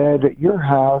your bed at your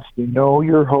house. You know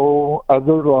your whole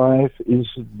other life is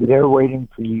there waiting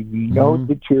for you. You know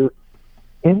that you're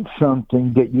in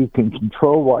something that you can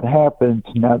control what happens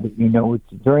now that you know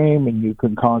it's a dream, and you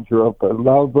can conjure up a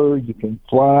lover, you can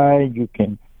fly, you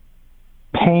can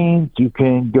paint, you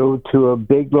can go to a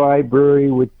big library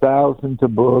with thousands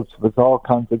of books with all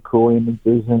kinds of cool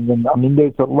images, and then,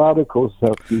 there's a lot of cool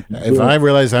stuff you can do. If I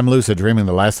realize I'm lucid dreaming,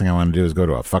 the last thing I want to do is go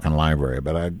to a fucking library,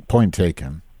 but point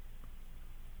taken.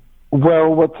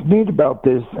 Well, what's neat about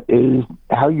this is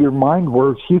how your mind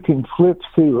works. You can flip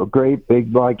through a great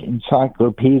big,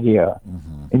 encyclopedia,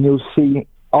 and you'll see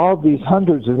all these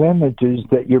hundreds of images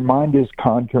that your mind is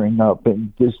conjuring up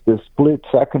in just a split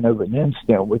second of an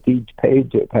instant with each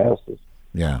page it passes.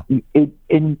 Yeah.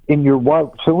 In your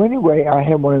work. So anyway, I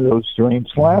had one of those dreams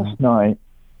last night,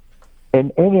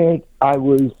 and in it, I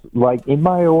was in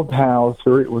my old house,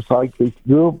 or it was this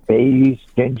real beige,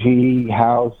 dingy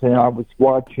house, and I was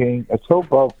watching a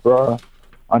soap opera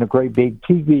on a great big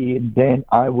TV, and then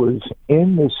I was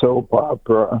in the soap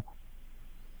opera,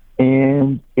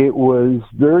 and it was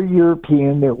very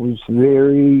European. It was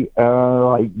very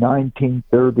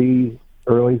 1930s,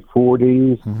 early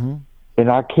 40s,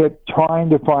 and I kept trying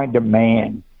to find a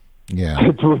man. Yeah,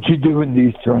 that's what you do in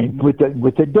these dreams with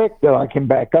a dick that I can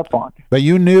back up on. But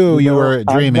you knew you were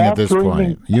dreaming at this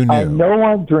point. You knew. I know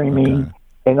I'm dreaming,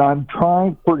 and I'm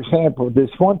trying. For example, this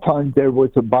one time there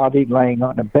was a body laying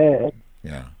on a bed,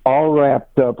 all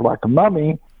wrapped up like a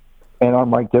mummy. And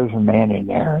I'm like, there's a man in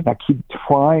there. And I keep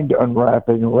trying to unwrap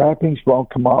it, and wrappings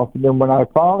won't come off. And then when I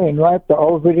finally unwrapped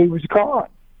all of it, he was gone.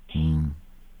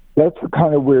 That's the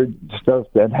kind of weird stuff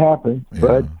that happens. Yeah.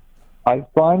 But I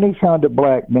finally found a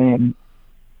black man,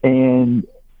 and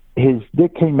his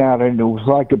dick came out, and it was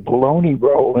like a bologna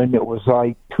roll, and it was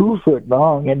like 2 foot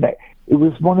long. And it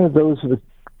was one of those with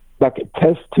like a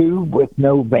test tube with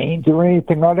no veins or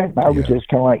anything on it. And I was just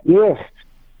kind of like, yes.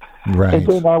 Right. And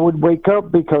then I would wake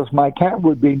up because my cat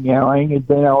would be meowing, and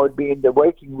then I would be in the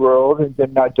waking world, and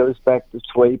then I'd doze back to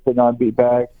sleep, and I'd be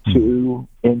back to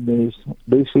in this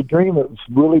lucid dream. It was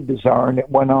really bizarre, and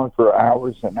it went on for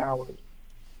hours and hours.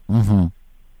 Mm-hmm.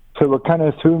 So it kind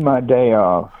of threw my day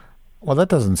off. Well, that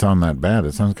doesn't sound that bad.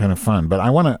 It sounds kind of fun. But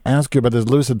I want to ask you about this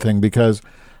lucid thing because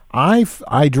I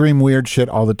dream weird shit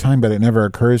all the time, but it never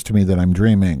occurs to me that I'm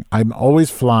dreaming. I'm always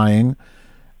flying.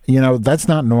 You know, that's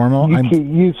not normal.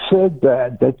 You said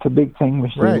that. That's a big thing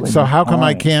with you. Right. So how come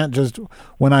I can't just,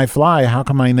 when I fly, how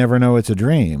come I never know it's a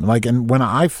dream? Like, and when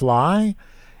I fly,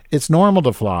 it's normal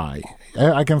to fly.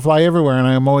 I can fly everywhere, and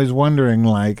I'm always wondering,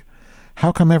 like,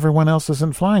 how come everyone else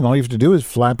isn't flying? All you have to do is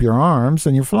flap your arms,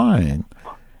 and you're flying.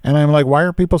 And I'm like, why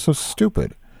are people so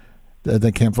stupid that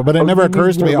they can't fly? But it never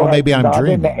occurs to me, maybe I'm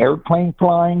dreaming. In the airplane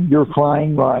flying, you're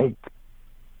flying like...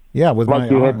 Yeah, with like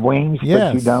my you have wings,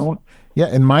 yes. But you don't? Yeah,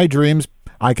 in my dreams,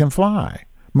 I can fly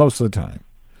most of the time.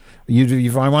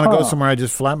 If I want to go somewhere, I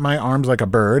just flap my arms like a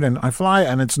bird, and I fly,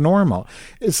 and it's normal.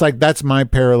 It's like that's my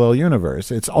parallel universe.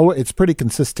 It's pretty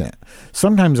consistent.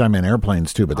 Sometimes I'm in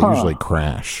airplanes, too, but they usually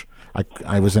crash.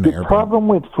 I was in an airplane. The problem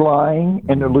with flying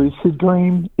in a lucid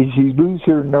dream is you lose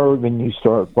your nerve and you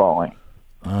start falling.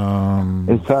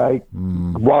 It's like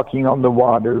walking on the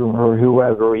water, or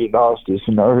whoever, he lost his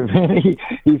nerve and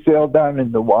he fell down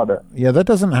in the water. Yeah, that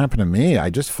doesn't happen to me. I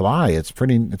just fly. It's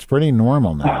pretty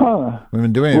normal now. We've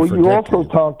been doing it for you decades. also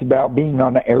talked about being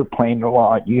on an airplane a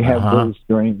lot. You have those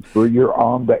dreams where you're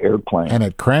on the airplane. And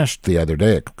it crashed the other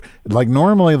day. Like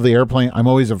normally the airplane, I'm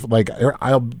always like,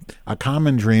 a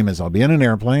common dream is I'll be in an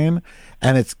airplane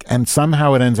and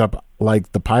somehow it ends up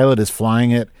like the pilot is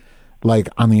flying it like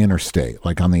on the interstate,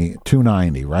 like on the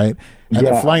 290, right? And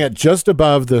they're flying it just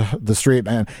above the street.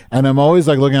 And I'm always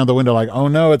like looking out the window like, oh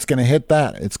no, it's going to hit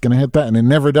that. It's going to hit that. And it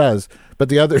never does. But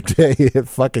the other day it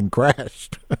fucking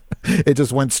crashed. It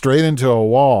just went straight into a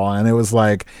wall. And it was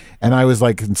like, and I was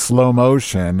like in slow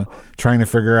motion trying to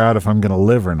figure out if I'm going to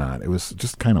live or not. It was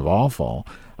just kind of awful.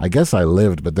 I guess I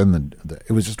lived, but then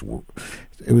it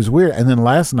was weird. And then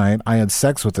last night I had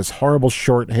sex with this horrible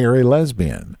short hairy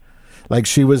lesbian. Like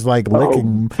she was like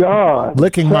licking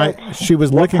my. She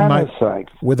was licking my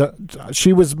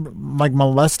she was like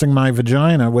molesting my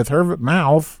vagina with her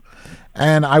mouth,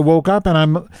 and I woke up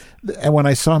and when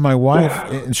I saw my wife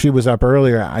and she was up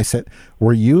earlier, I said,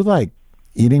 "Were you like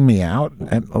eating me out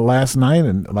last night?"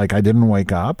 And like I didn't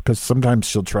wake up because sometimes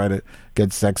she'll try to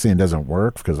get sexy and doesn't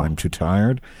work because I'm too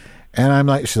tired. And I'm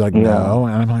like, she's like, no,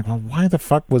 and I'm like, well, why the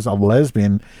fuck was a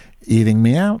lesbian eating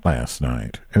me out last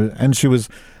night? And she was.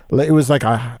 It was like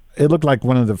it looked like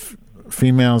one of the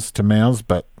females to males,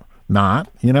 but not.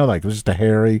 You know, like it was just a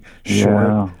hairy,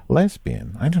 short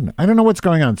lesbian. I don't know what's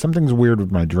going on. Something's weird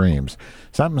with my dreams.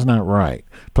 Something's not right.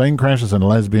 Plane crashes and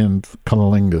lesbian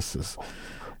cunnilingus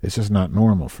it's just not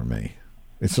normal for me.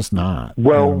 It's just not.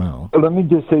 Well, I don't know. Let me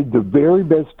just say the very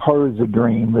best part of the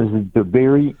dream was at the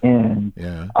very end.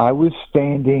 Yeah. I was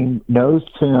standing nose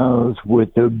to nose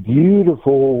with a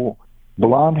beautiful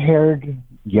blonde-haired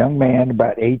young man,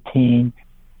 about 18,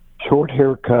 short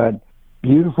haircut,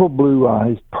 beautiful blue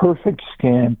eyes, perfect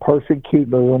skin, perfect cute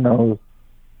little nose.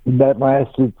 And that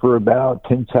lasted for about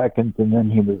 10 seconds, and then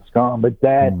he was gone. But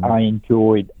that I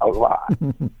enjoyed a lot.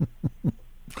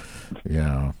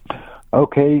 Yeah.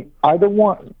 Okay, I don't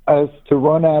want us to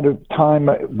run out of time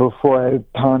before I have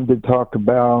time to talk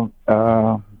about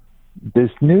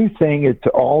this new thing. It's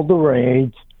all the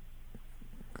rage.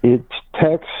 It's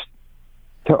text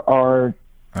to art.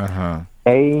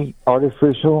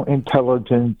 Artificial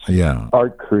intelligence,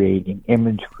 art creating,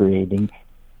 image creating.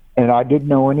 And I didn't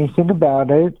know anything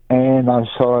about it, and I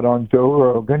saw it on Joe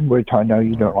Rogan, which I know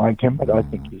you don't like him, but I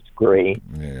think he's great.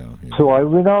 Yeah. So I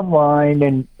went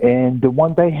online, and the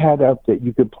one they had up that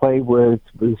you could play with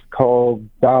was called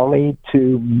DALL-E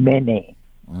 2 Mini.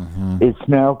 It's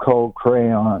now called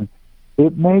Crayon.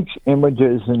 It makes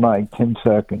images in like 10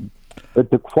 seconds. But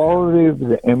the quality of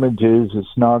the images is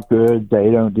not good.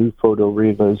 They don't do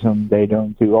photorealism. They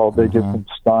don't do all the different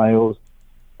styles.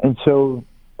 And so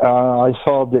I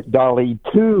saw that DALL-E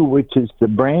 2, which is the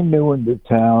brand new one that's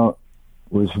out,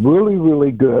 was really,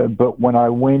 really good. But when I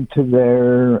went to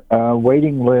their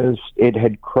waiting list, it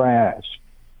had crashed.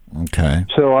 Okay.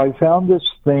 So I found this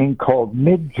thing called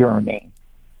Midjourney.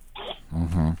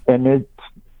 And it's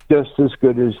just as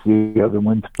good as the other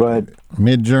ones. But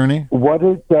Midjourney? what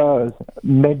it does,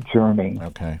 Midjourney.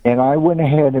 Okay. And I went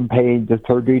ahead and paid the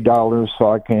 $30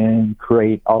 so I can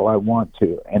create all I want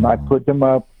to. And I put them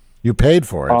up. You paid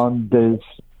for it? On this.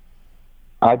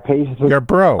 I paid for. You're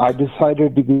broke. I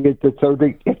decided to get the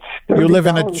 30. It's $30. You live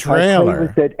in a trailer. I play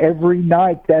with it every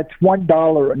night. That's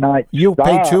 $1 a night. You Stop.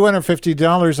 pay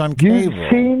 $250 on cable. You've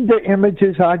seen the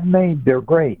images I've made. They're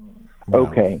great. No.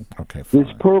 Okay. Okay, fine.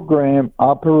 This program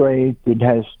operates, it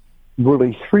has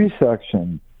really 3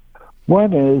 sections.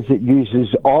 One is it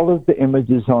uses all of the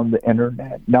images on the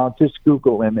internet, not just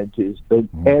Google images, but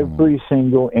every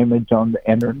single image on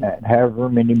the internet, however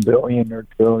many billion or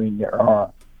trillion there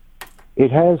are.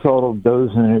 It has all of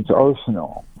those in its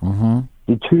arsenal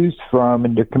to choose from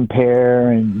and to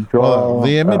compare and draw. Well,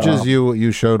 the images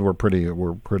you showed were pretty.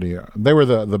 They were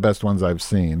the best ones I've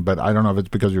seen. But I don't know if it's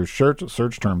because your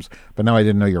search terms. But now I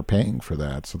didn't know you're paying for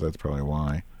that, so that's probably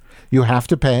why. You have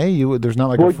to pay. There's not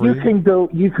like a free.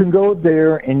 You can go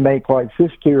there and make like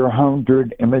 50 or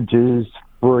 100 images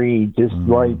free, just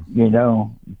like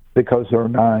because they're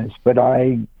nice. But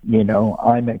I'm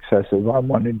excessive. I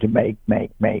wanted to make.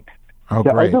 Oh,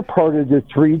 The great. other part of the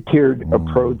 3-tiered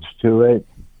approach to it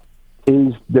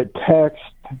is the text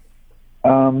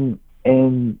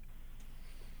and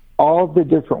all the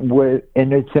different ways,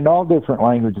 and it's in all different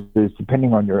languages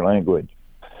depending on your language.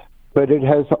 But it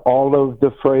has all of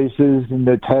the phrases and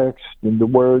the text and the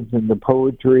words and the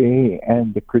poetry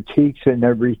and the critiques and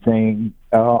everything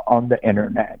on the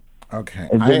internet. Okay.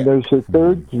 And then there's a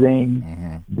third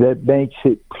thing that makes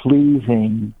it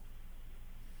pleasing.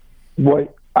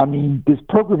 This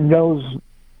program knows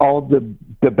all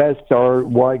the best art,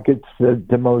 what gets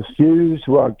the most views,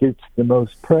 what gets the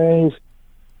most praise.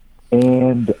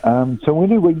 And so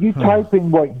anyway, you type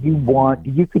in what you want.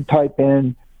 You could type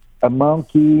in a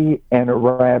monkey and a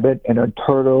rabbit and a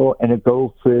turtle and a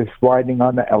goldfish riding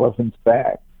on the elephant's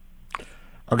back.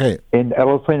 Okay. And the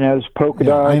elephant has polka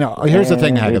dots. I know. Here's the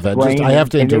thing, Agatha. I have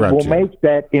to interrupt you. It will make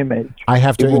that image. I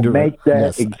have to make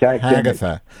that exact Agatha,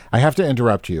 image. I have to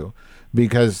interrupt you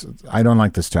because I don't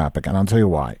like this topic, and I'll tell you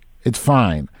why. It's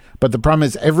fine, but the problem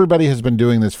is everybody has been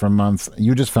doing this for months.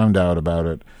 You just found out about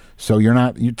it, so you're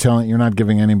not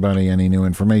giving anybody any new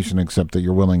information except that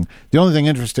you're willing. The only thing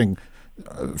interesting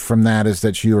from that is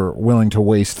that you're willing to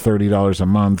waste $30 a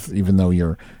month, even though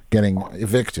you're getting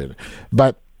evicted.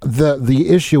 But the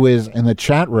issue is in the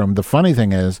chat room. The funny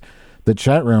thing is, the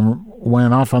chat room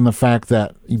went off on the fact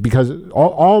that because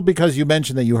you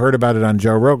mentioned that you heard about it on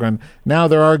Joe Rogan. Now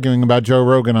they're arguing about Joe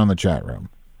Rogan on the chat room.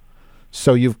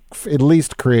 So you've at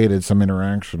least created some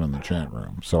interaction in the chat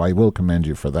room. So I will commend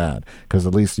you for that, because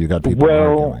at least you got people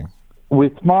arguing.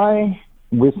 With my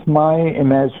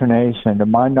imagination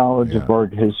and my knowledge of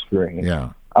art history,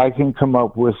 I can come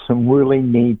up with some really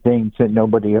neat things that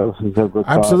nobody else has ever thought.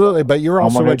 Absolutely, but you're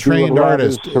also a trained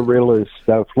artist. Surrealist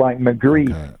stuff like Magritte.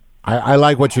 Okay. I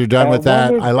like what you've done with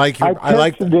that.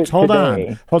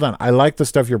 Hold on. I like the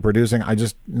stuff you're producing. I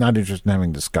just not interested in having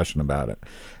a discussion about it.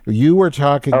 You were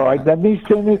talking. All right, let me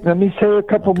say a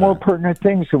couple more pertinent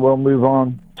things, and we'll move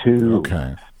on to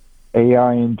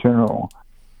AI in general.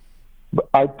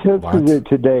 I tested it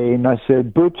today, and I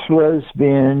said butch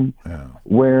lesbian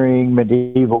wearing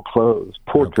medieval clothes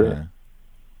portrait,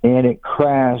 and it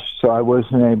crashed, so I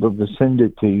wasn't able to send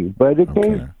it to you. But it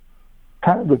gave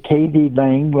kind of a Katie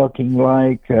Lang looking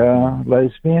like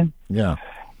lesbian. Yeah.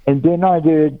 And then I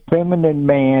did feminine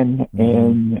man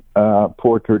in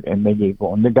portrait and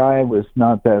medieval, and the guy was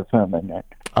not that feminine.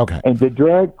 Okay. And the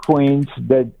drag queens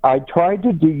that I tried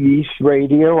to do Yeast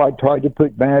Radio, I tried to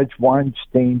put Madge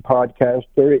Weinstein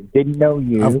podcaster. It didn't know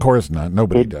you. Of course not.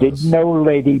 Nobody does. It didn't know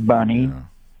Lady Bunny. Yeah.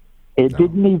 It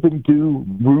didn't even do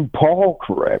RuPaul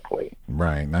correctly.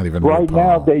 Right, not even right RuPaul.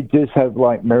 Now they just have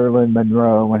like Marilyn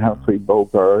Monroe and Humphrey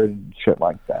Bogart and shit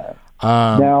like that.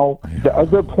 The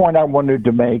other point I wanted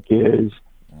to make is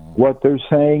what they're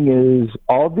saying is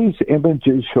all these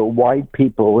images show white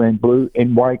people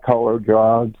in white collar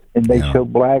jobs, and they show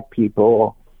black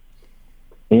people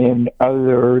in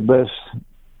other less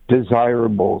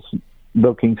desirable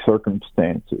looking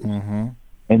circumstances. Mm-hmm.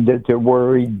 And that they're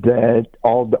worried that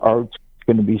all the art's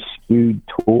going to be skewed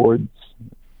towards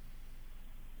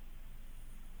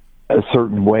a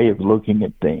certain way of looking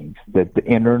at things, that the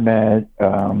internet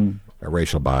a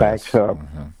racial bias backs up.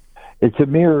 Mm-hmm. It's a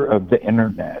mirror of the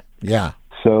internet. Yeah.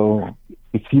 So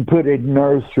if you put a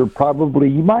nurse, you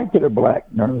might get a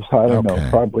black nurse. I don't know,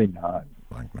 probably not.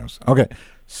 Blank nose. Okay,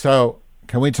 so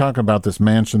can we talk about this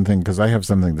Manchin thing? Because I have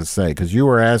something to say. Because you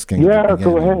were asking. Yeah,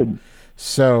 go ahead.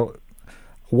 So,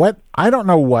 I don't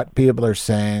know what people are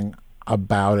saying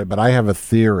about it, but I have a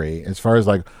theory as far as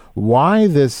like why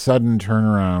this sudden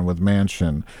turnaround with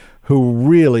Manchin, who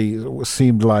really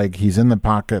seemed like he's in the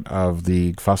pocket of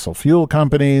the fossil fuel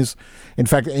companies. In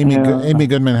fact, Amy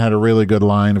Goodman had a really good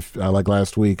line like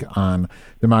last week on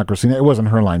Democracy. It wasn't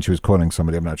her line. She was quoting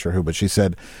somebody. I'm not sure who, but she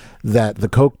said that the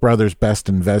Koch brothers' best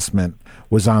investment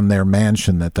was on their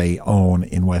mansion that they own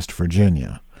in West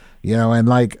Virginia. You know, and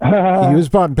like he was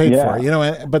bought and paid for it, you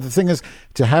know. But the thing is,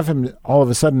 to have him all of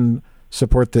a sudden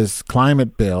support this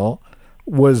climate bill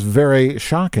was very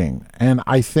shocking. And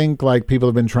I think like people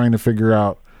have been trying to figure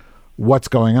out what's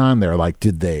going on there. Like,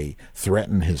 did they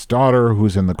threaten his daughter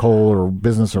who's in the coal or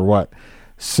business or what?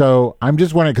 So I'm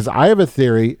just wondering, because I have a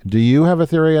theory. Do you have a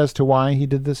theory as to why he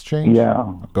did this change?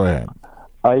 Yeah. Go ahead.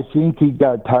 I think he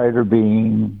got tired of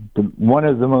being one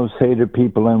of the most hated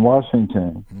people in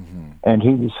Washington. Mm-hmm. And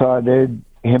he decided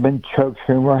him and Chuck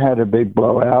Schumer had a big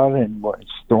blowout and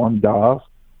stormed off.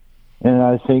 And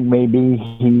I think maybe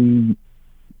he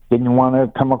didn't want to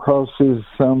come across as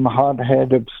some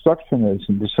hothead obstructionist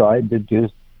and decided to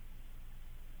just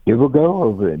give a go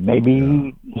over it.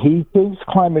 Maybe he thinks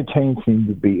climate change needs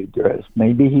to be addressed.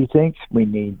 Maybe he thinks we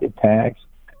need the tax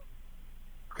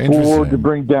or to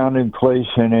bring down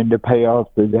inflation and to pay off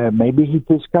the debt. Maybe he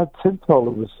just got sense all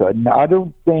of a sudden. I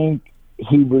don't think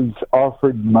he was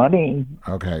offered money.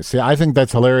 Okay. See, I think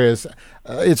that's hilarious.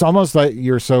 It's almost like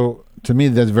to me,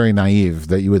 that's very naive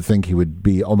that you would think he would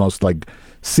be almost like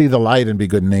see the light and be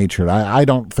good natured. I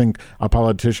don't think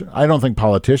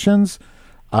politicians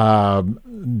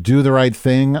do the right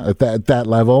thing at that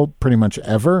level pretty much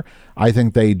ever. I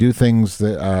think they do things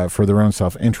for their own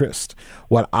self-interest.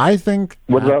 What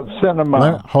about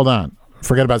cinema? Hold on.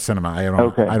 Forget about cinema.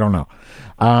 I don't know.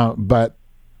 But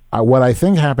what I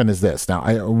think happened is this.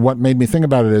 Now, what made me think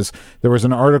about it is there was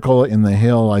an article in The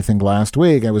Hill, I think last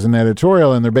week. It was an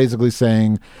editorial, and they're basically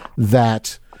saying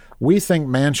that we think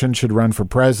Manchin should run for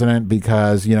president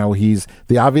because, you know, he's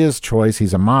the obvious choice.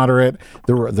 He's a moderate.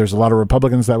 There's a lot of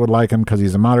Republicans that would like him because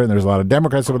he's a moderate, and there's a lot of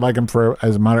Democrats that would like him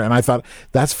as a moderate. And I thought,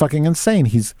 that's fucking insane.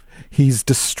 He's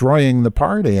destroying the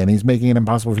party, and he's making it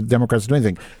impossible for the Democrats to do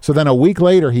anything. So then a week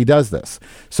later, he does this.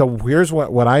 So here's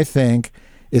what I think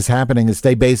is happening is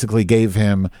they basically gave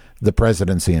him the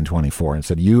presidency in 24 and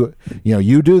said, you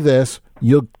do this,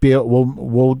 we'll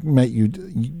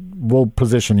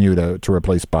position you to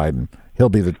replace Biden.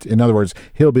 In other words,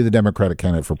 he'll be the Democratic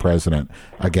candidate for president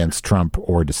against Trump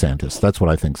or DeSantis. That's what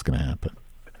I think is going to happen.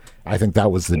 I think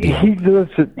that was the deal.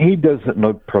 He doesn't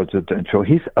look presidential.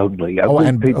 He's ugly.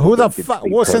 And who the fuck?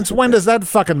 Well, since when does that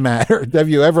fucking matter? Have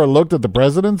you ever looked at the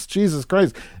presidents? Jesus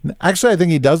Christ! Actually, I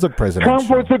think he does look presidential.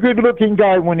 Trump was a good-looking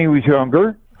guy when he was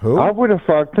younger. Who? I would have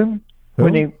fucked him.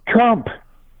 Trump.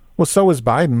 Well, so was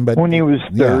Biden, but when he was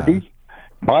 30,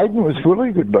 Biden was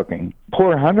really good-looking.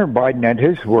 Poor Hunter Biden at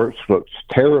his worst looks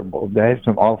terrible. They have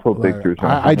some awful pictures.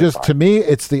 To me,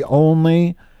 it's the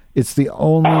only. It's the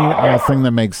only thing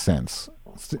that makes sense.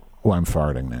 I'm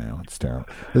farting now. It's terrible.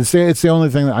 It's the only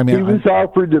thing that he was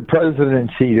offered the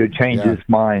presidency to change his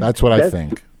mind. That's what I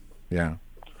think. Yeah.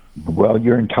 Well,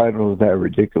 you're entitled to that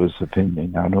ridiculous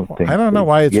opinion. I don't know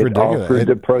why it's ridiculous. Offered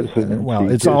the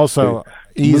presidency. It's also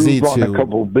easy move on a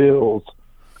couple bills.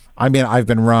 I mean, I've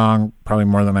been wrong probably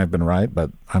more than I've been right, but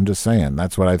I'm just saying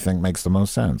that's what I think makes the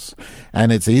most sense.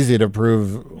 And it's easy to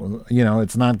prove,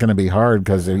 it's not going to be hard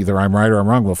because either I'm right or I'm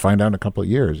wrong. We'll find out in a couple of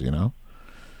years,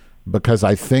 because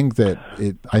I think that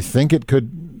it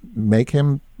could make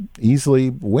him easily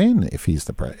win if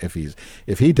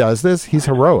he does this. He's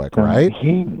heroic, right?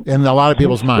 In a lot of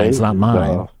people's minds, not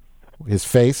mine. His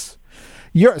face.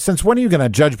 Since when are you going to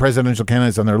judge presidential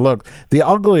candidates on their look? The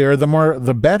uglier,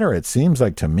 the better. It seems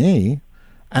like to me.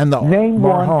 And name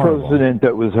more one horrible. president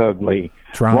that was ugly.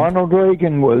 Trump. Ronald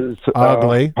Reagan was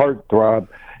ugly. Heartthrob.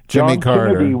 Jimmy John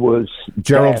Carter. Kennedy was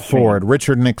Gerald dashing. Ford.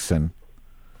 Richard Nixon.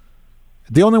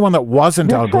 The only one that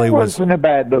wasn't ugly wasn't a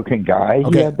bad-looking guy.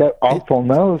 Okay. He had that awful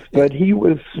nose, but he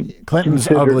was Clinton's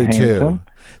ugly handsome. too.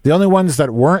 The only ones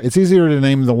that weren't. It's easier to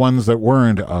name the ones that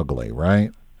weren't ugly,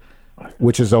 right?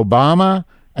 Which is Obama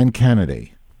and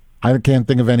Kennedy. I can't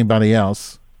think of anybody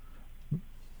else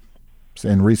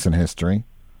in recent history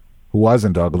who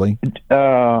wasn't ugly.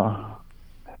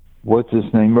 What's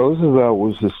his name? Roosevelt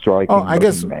was a striking I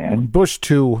guess man. Bush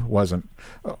too wasn't.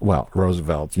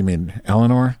 Roosevelt. You mean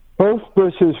Eleanor? Both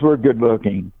Bushes were good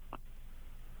looking.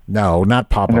 No, not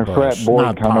Papa in a Bush. frat boy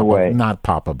kind of way. Not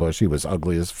Papa Bush. He was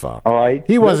ugly as fuck. All right.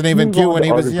 He wasn't even cute when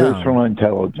he was young. Artificial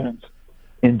intelligence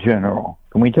in general.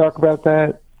 Can we talk about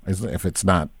that? If it's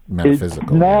not metaphysical.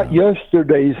 It's not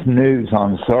yesterday's news.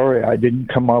 I'm sorry I didn't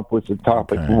come up with the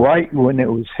topic right when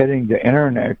it was hitting the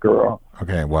internet, girl.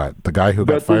 Okay, what? The guy who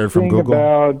got fired from Google?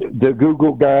 About the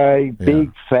Google guy,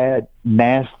 big, fat,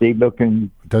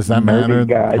 nasty-looking Does that matter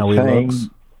guy how he saying looks?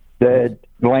 that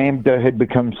Lambda had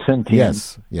become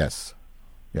sentient. Yes.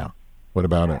 Yeah. What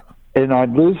about it? And I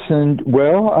listened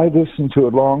to a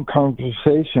long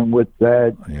conversation with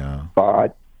that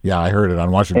bot. Yeah, I heard it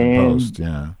on Washington Post.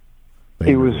 Yeah.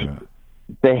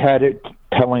 They had it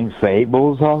telling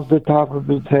fables off the top of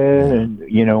its head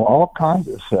and, all kinds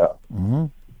of stuff. Mm-hmm.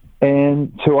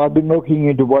 And so I've been looking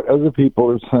into what other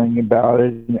people are saying about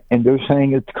it, and they're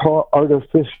saying it's called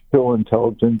artificial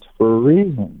intelligence for a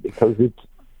reason, because it's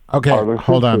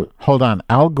hold on.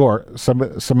 Al Gore,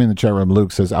 somebody in the chat room,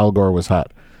 Luke, says Al Gore was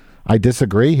hot. I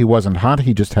disagree. He wasn't hot.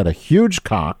 He just had a huge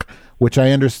cock, which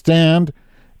I understand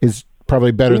is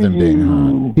probably better than being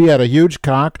hot. He had a huge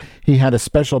cock. He had a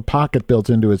special pocket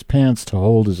built into his pants to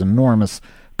hold his enormous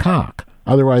cock.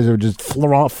 Otherwise, it would just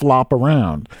flop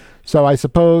around. So I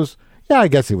suppose, I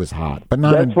guess he was hot, but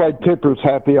not. That's why Tipper's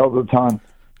happy all the time.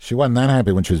 She wasn't that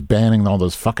happy when she was banning all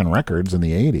those fucking records in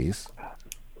the 80s.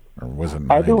 Or was it?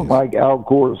 I don't like Al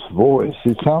Gore's voice.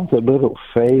 It sounds a little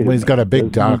faded. Well, he's got a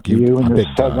big duck. You in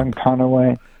a southern kind of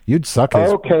way. You'd suck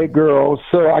his... Okay, girl.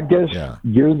 So I guess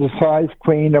you're the size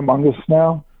queen among us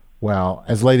now? Well,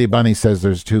 as Lady Bunny says,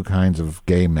 there's two kinds of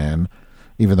gay men,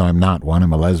 even though I'm not one.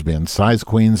 I'm a lesbian. Size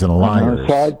queens and liars.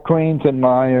 Size queens and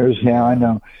liars. Yeah, I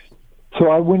know. So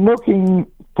I went looking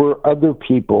for other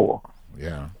people.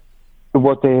 Yeah.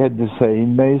 What they had to say.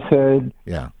 And they said,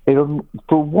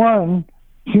 for one,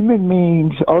 human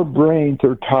beings, our brains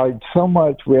are tied so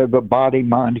much, we have a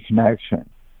body-mind connection.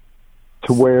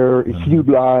 To where if you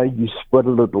lie, you sweat a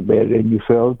little bit and you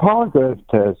fail a polygraph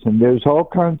test. And there's all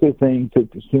kinds of things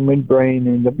that the human brain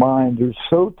and the mind are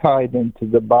so tied into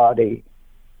the body.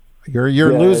 You're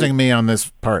losing me on this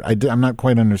part. I'm not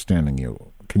quite understanding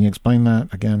you. Can you explain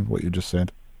that again, what you just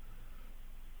said?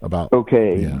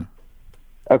 Okay. Yeah.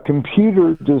 A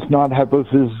computer does not have a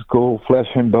physical flesh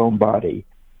and bone body.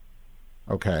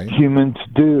 Okay. Humans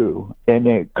do, and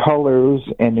it colors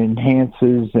and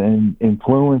enhances and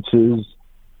influences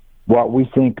what we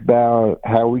think about,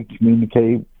 how we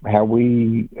communicate, how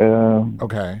we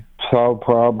solve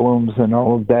problems, and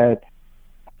all of that.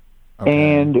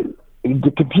 Okay. And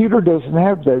the computer doesn't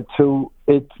have that, so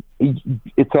it's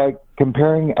like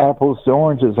comparing apples to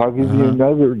oranges. I'll give you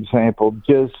another example,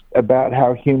 just about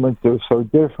how humans are so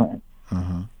different.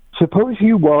 Suppose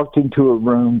you walked into a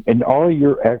room and all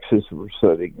your exes were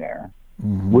sitting there,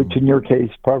 which in your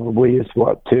case probably is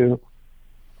what, two?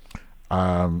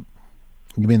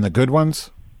 You mean the good ones?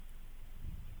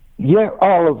 Yeah,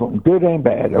 all of them, good and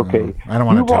bad. Okay. I don't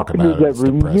want to talk about it. It's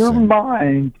depressing. Your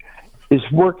mind is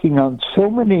working on so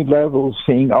many levels,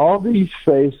 seeing all these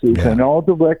faces and all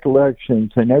the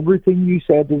recollections and everything you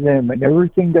said to them and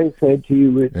everything they said to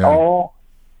you. It's all...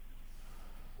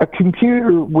 A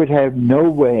computer would have no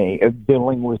way of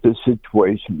dealing with a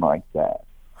situation like that.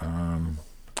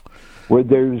 Where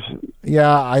there's...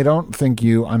 Yeah, I don't think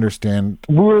you understand.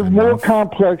 We're more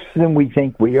complex than we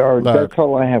think we are. Look, that's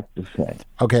all I have to say.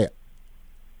 Okay.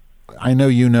 I know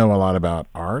you know a lot about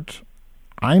art.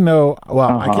 I know...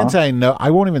 Well, I can't say I know... I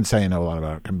won't even say I know a lot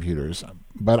about computers.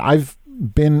 But I've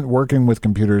been working with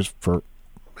computers for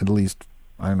at least,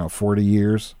 40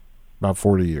 years. About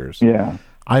 40 years. Yeah.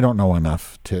 I don't know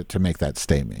enough to make that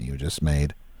statement you just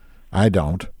made. I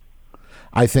don't.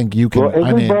 I think you can... Well,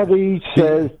 everybody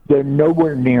says they're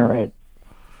nowhere near it.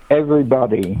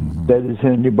 Everybody that is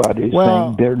anybody is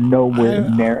saying they're nowhere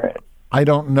near it. I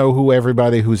don't know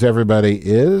who's everybody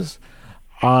is.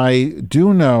 I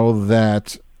do know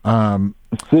that...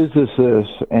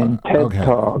 physicists and TED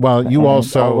Talk. Well, you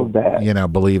also,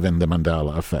 believe in the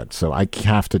Mandela effect. So I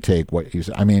have to take what you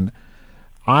say. I mean...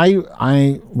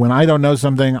 I when I don't know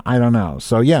something, I don't know.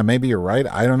 So yeah, maybe you're right.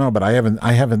 I don't know, but I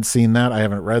haven't seen that. I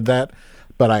haven't read that.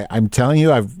 But I'm telling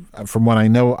you, from what I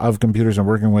know of computers and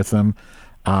working with them,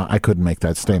 I couldn't make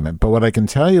that statement. But what I can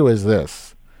tell you is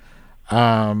this.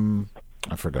 I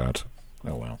forgot.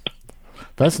 Oh well.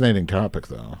 Fascinating topic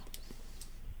though.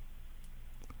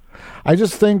 I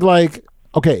just think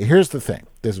okay, here's the thing.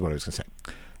 This is what I was gonna say.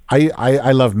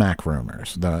 I love Mac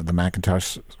rumors, the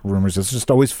Macintosh rumors. It's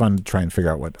just always fun to try and figure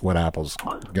out what Apple's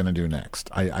going to do next.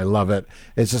 I love it.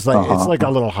 It's just like it's like a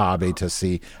little hobby to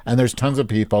see. And there's tons of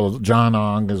people. John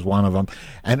Ong is one of them.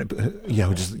 And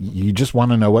you just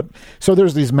want to know what. So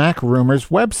there's these Mac rumors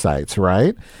websites,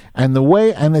 right? And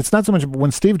it's not so much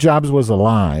when Steve Jobs was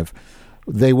alive.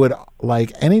 they would,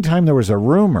 like, anytime there was a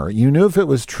rumor, you knew if it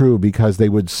was true because they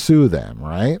would sue them,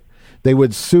 right? They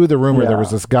would sue the rumor. Yeah. There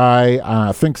was this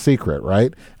guy, Think Secret,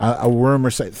 right? A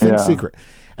rumor, Think Secret.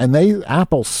 And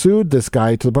Apple sued this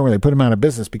guy to the point where they put him out of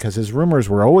business because his rumors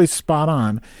were always spot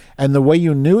on. And the way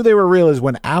you knew they were real is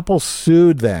when Apple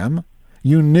sued them,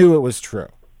 you knew it was true,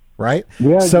 right?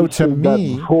 Yeah, so you to said that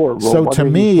me, before. Well, so what to did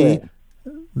you me, say?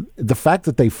 the fact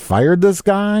that they fired this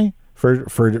guy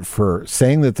for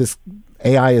saying that this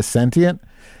AI is sentient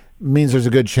means there's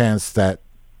a good chance that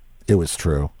it was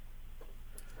true.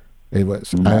 It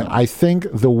was. I think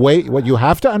what you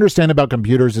have to understand about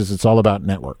computers is it's all about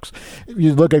networks. If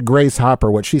you look at Grace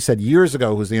Hopper, what she said years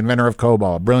ago, who's the inventor of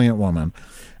COBOL, a brilliant woman,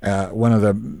 one of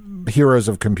the heroes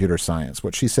of computer science.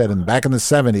 What she said back in the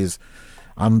 70s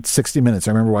on 60 Minutes,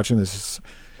 I remember watching this.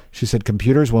 She said,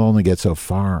 computers will only get so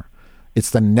far. It's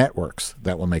the networks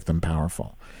that will make them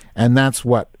powerful. And that's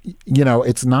what,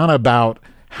 it's not about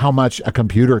how much a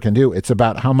computer can do. It's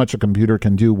about how much a computer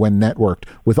can do when networked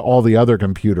with all the other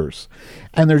computers.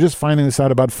 And they're just finding this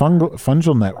out about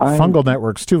fungal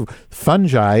networks too.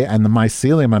 Fungi and the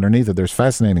mycelium underneath it, there's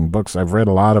fascinating books, I've read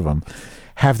a lot of them,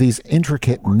 have these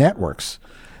intricate networks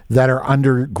that are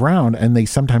underground, and they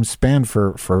sometimes span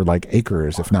for like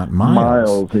acres, if not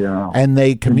miles. Yeah. And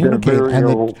they communicate,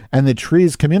 and the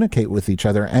trees communicate with each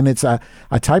other, and it's a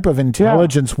type of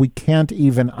intelligence we can't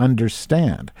even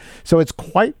understand. So it's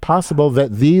quite possible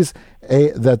that these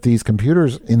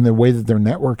computers, in the way that they're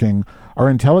networking, are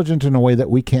intelligent in a way that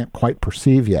we can't quite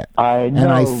perceive yet. I know.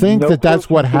 And I think that's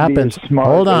what happens.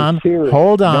 Hold on.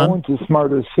 No one's as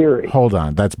smart as Siri. Hold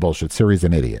on. That's bullshit. Siri's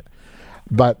an idiot.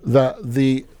 But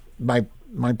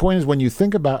my point is, when you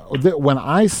think about when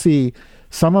I see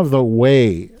some of the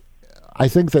way, I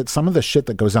think that some of the shit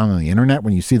that goes on the internet,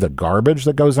 when you see the garbage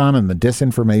that goes on and the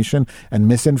disinformation and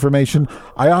misinformation,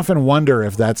 I often wonder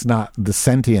if that's not the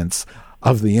sentience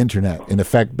of the internet, in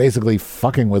effect, basically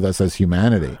fucking with us as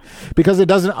humanity, because it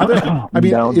doesn't.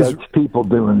 That's people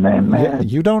doing that, man. Yeah,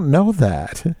 you don't know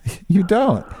that. You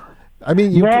don't. I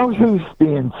mean, who's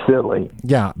being silly?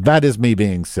 Yeah, that is me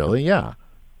being silly. Yeah,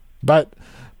 but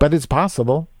it's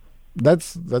possible.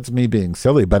 That's me being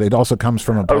silly, but it also comes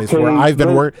from a place where I've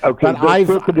been working. Okay, let's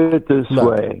look at it this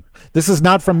way. This is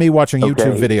not from me watching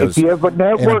YouTube videos if you have a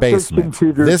network in a basement.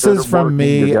 This is from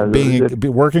me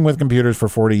working with computers for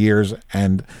 40 years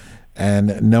and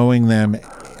knowing them.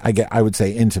 I would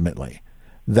say intimately.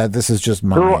 That this is just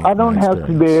my. So I don't have to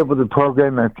be experience. able to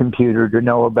program a computer to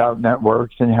know about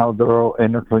networks and how they're all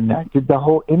interconnected. The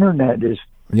whole internet is.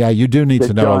 Yeah, you do need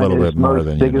to know a little bit more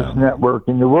than you know. Biggest network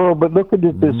in the world, but look at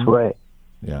it this way.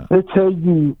 Yeah. Let's say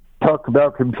you talk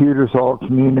about computers all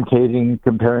communicating,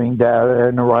 comparing data,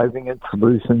 and arriving at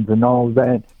solutions and all of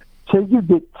that. Say you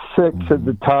get 6 of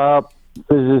the top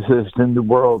physicists in the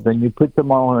world, and you put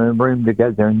them all in a room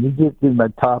together, and you give them a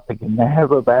topic, and they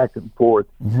have a back and forth.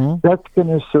 That's going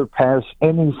to surpass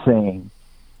anything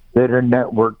that a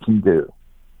network can do.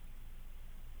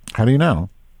 How do you know?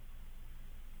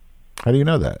 How do you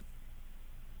know that?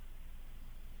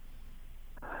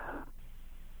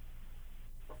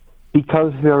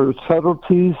 Because there are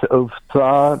subtleties of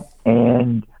thought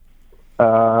and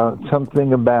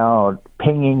something about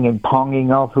pinging and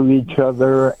ponging off of each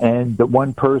other, and the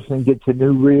one person gets a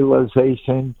new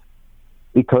realization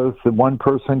because the one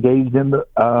person gave them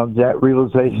that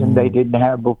realization they didn't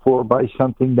have before by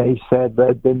something they said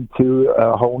led them to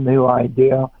a whole new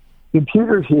idea.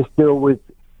 Computers just deal with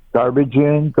garbage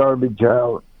in, garbage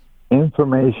out,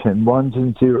 information, ones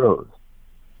and zeros.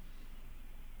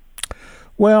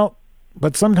 Well,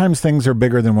 but sometimes things are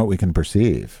bigger than what we can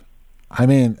perceive. I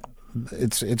mean,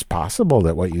 it's possible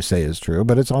that what you say is true,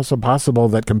 but it's also possible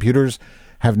that computers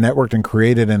have networked and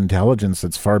created an intelligence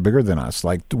that's far bigger than us.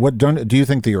 Like, do you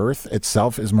think the Earth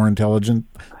itself is more intelligent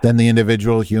than the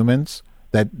individual humans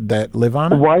that live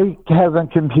on it? Why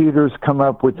haven't computers come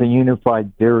up with a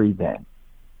unified theory then?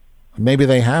 Maybe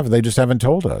they have. They just haven't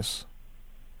told us.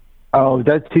 Oh,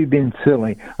 that's you being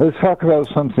silly. Let's talk about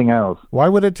something else. Why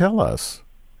would it tell us?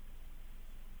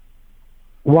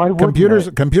 Why would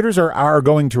computers are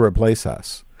going to replace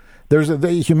us?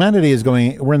 Humanity is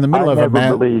going. We're in the middle of a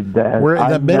mass. We're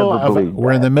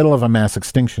in the middle of a mass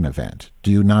extinction event.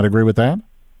 Do you not agree with that?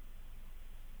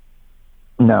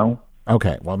 No.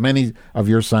 Okay. Well, many of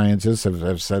your scientists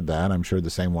have said that. I'm sure the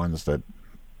same ones that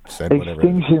said whatever.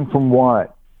 Extinction from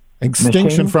what? Extinction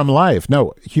Machines? from life.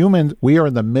 No, humans. We are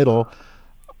in the middle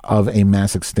of a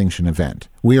mass extinction event.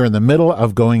 We are in the middle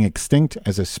of going extinct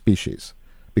as a species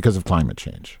because of climate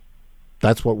change.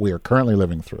 That's what we are currently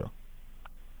living through.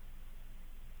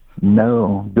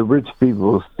 No, the rich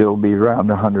people will still be around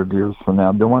 100 years from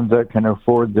now. The ones that can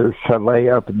afford their chalet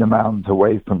up in the mountains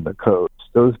away from the coast,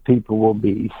 those people will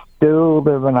be still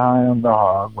living high on the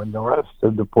hog when the rest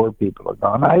of the poor people are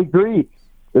gone. I agree.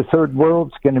 The third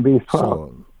world's going to be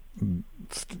fucked.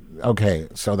 Okay,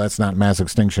 so that's not mass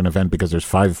extinction event because there's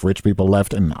 5 rich people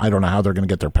left, and I don't know how they're going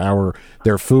to get their power,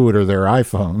 their food, or their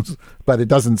iPhones. But it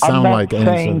doesn't sound like I'm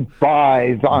not saying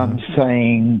 5. I'm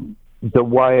saying the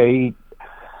white,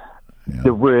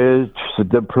 the rich,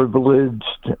 the privileged.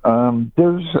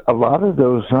 There's a lot of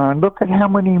those around. Look at how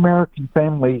many American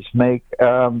families make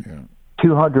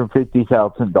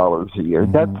 $250,000 a year.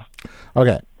 That's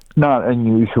okay. Not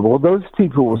unusual. Those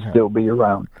people will still be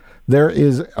around. There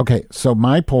is, okay, so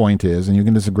my point is, and you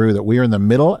can disagree with it, we are in the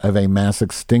middle of a mass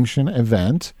extinction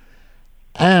event,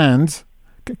 and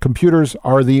computers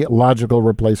are the logical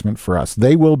replacement for us.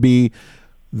 They will be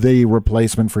the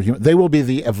replacement for humans. They will be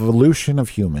the evolution of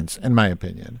humans, in my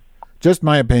opinion. Just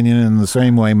my opinion, in the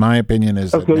same way my opinion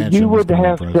is that okay, you would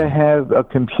have to have a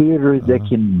computer that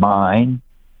can mine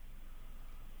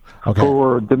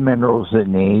for the minerals it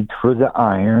needs, for the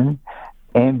iron,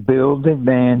 and build and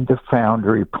man the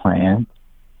foundry plant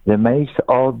that makes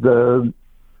all the...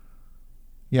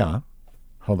 Yeah.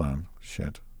 Hold on.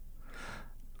 Shit.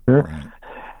 Right.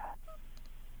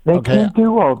 They can't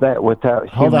do all that without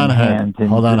human hands.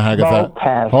 Hold on,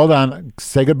 Agatha. Hold on.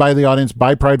 Say goodbye to the audience.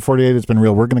 Bye, Pride 48. It's been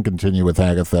real. We're going to continue with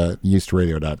Agatha at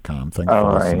yeastradio.com. Thanks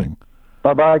for listening.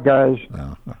 Bye-bye, guys.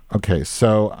 Okay,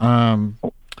 so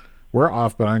we're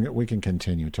off, but we can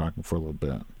continue talking for a little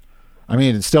bit. I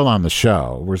mean, it's still on the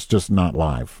show. We're just not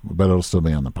live, but it'll still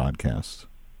be on the podcast.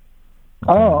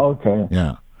 Okay. Oh, okay.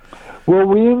 Yeah. Well,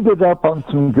 we ended up on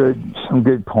some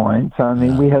good points. I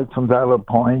mean, we had some valid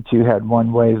points. You had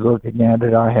one way of looking at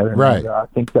it. I had another. Right. I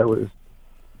think that was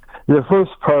the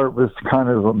first part was kind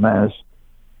of a mess.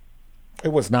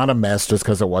 It was not a mess just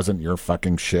because it wasn't your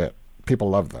fucking shit.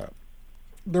 People love that.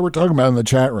 They were talking about it in the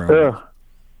chat room.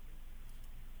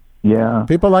 Yeah.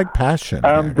 People like passion.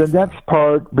 The next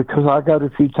part, because I got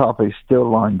a few topics still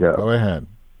lined up. Go ahead.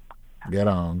 Get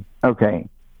on. Okay,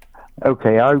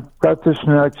 I got this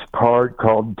next part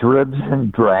called Dribs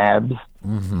and Drabs.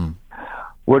 Mm-hmm.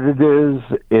 What it is,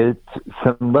 it's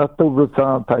some leftover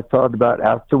thoughts I thought about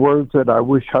afterwards that I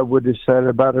wish I would have said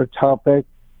about a topic.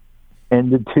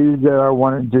 And the two that I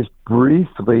want to just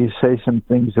briefly say some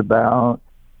things about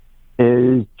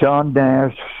is John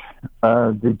Nash,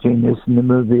 the genius in the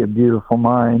movie A Beautiful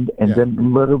Mind, and then a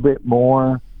little bit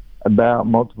more about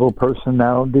multiple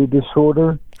personality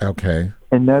disorder. Okay.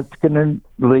 And that's going to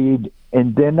lead,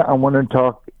 and then I want to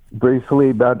talk briefly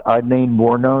about Eileen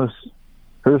Wuornos.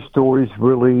 Her story's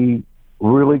really,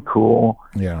 really cool.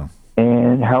 Yeah.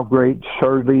 And how great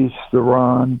Charlize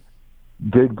Theron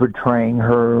did portraying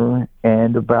her,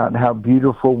 and about how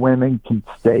beautiful women can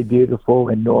stay beautiful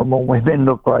and normal women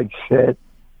look like shit.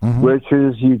 Mm-hmm.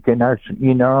 Witches, you can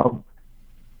actually,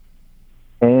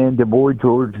 and the Boy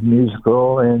George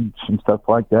musical and some stuff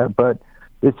like that. But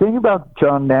the thing about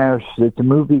John Nash that the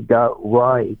movie got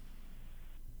right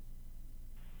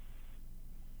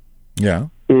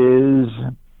is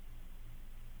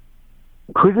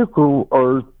critical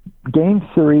or game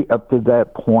theory up to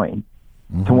that point,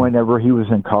 to whenever he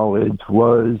was in college,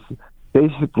 was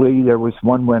basically there was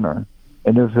one winner.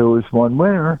 And if there was one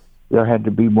winner, there had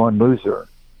to be one loser.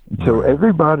 So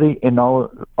everybody in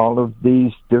all of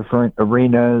these different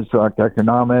arenas, like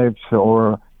economics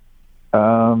or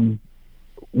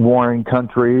warring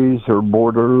countries or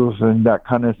borders and that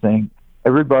kind of thing,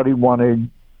 everybody wanted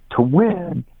to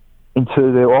win. And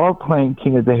so they were all playing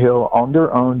King of the Hill on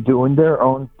their own, doing their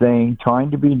own thing,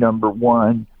 trying to be number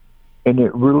one. And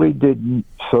it really didn't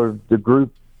serve the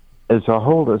group as a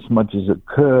whole as much as it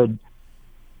could.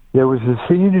 There was a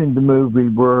scene in the movie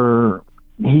where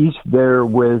he's there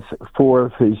with 4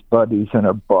 of his buddies in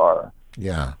a bar.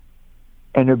 Yeah.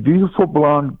 And a beautiful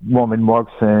blonde woman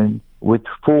walks in with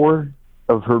 4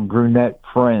 of her brunette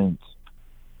friends.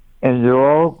 And they're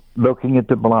all looking at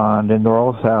the blonde and they're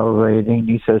all salivating.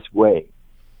 He says, wait,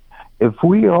 if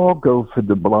we all go for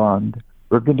the blonde,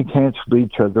 we're going to cancel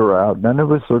each other out. None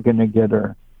of us are going to get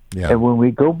her. Yeah. And when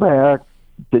we go back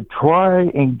to try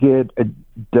and get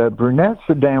the brunettes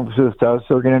to dance with us,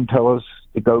 they're going to tell us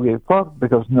to go get fucked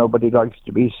because nobody likes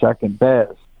to be second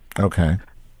best. Okay.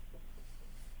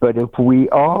 But if we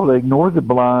all ignore the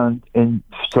blonde and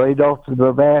straight off to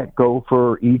the bat go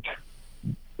for each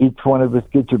one of us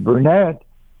gets a brunette,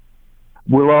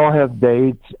 we'll all have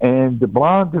dates, and the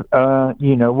blonde,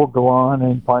 will go on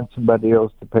and find somebody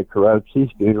else to pick her up.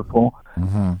 She's beautiful.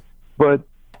 Mm-hmm. But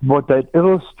what that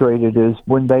illustrated is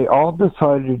when they all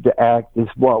decided to act as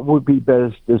what would be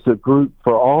best as a group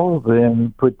for all of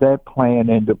them, put that plan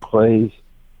into place,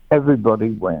 everybody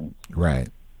wins. Right.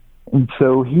 And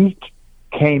so he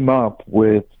came up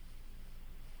with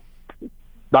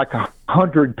like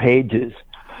 100 pages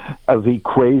of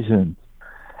equations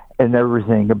and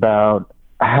everything about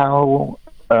how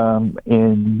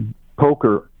in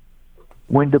poker,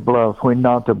 when to bluff, when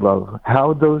not to bluff,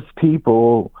 how those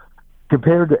people,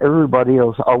 compared to everybody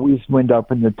else, always wind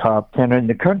up in the top 10 in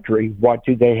the country. What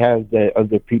do they have that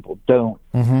other people don't?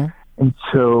 Mm-hmm. And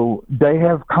so they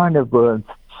have kind of a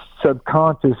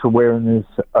subconscious awareness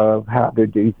of how to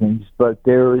do things, but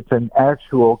there is an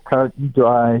actual cut and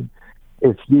dry.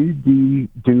 If you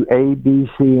do A,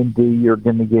 B, C, and D, you're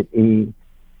going to get E,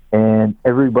 and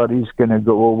everybody's going to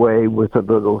go away with a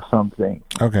little something.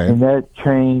 Okay. And that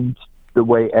changed the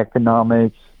way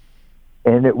economics,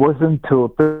 and it wasn't until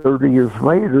 30 years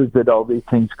later that all these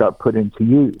things got put into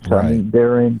use. Right. I mean,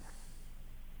 they're in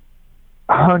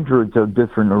hundreds of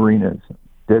different arenas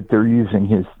that they're using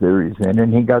his theories in,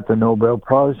 and he got the Nobel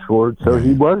Prize for it, so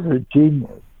he was a genius.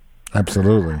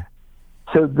 Absolutely.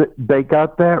 So they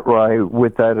got that right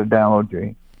with that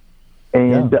analogy.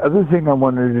 And the other thing I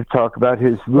wanted to talk about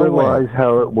is realize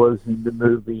how it was in the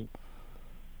movie.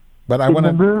 But I in want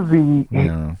the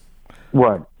movie,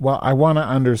 what? Well, I want to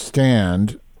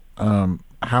understand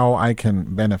how I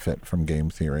can benefit from game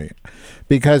theory,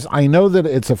 because I know that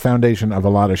it's a foundation of a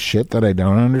lot of shit that I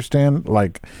don't understand.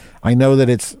 Like, I know that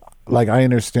it's like I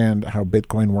understand how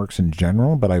Bitcoin works in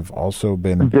general, but I've also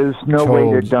been There's no way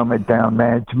to dumb it down,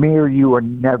 man. To me, or you are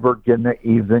never gonna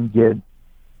even get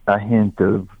a hint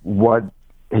of what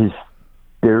his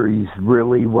theories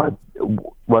really, what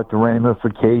the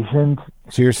ramifications.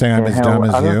 So you're saying I'm as dumb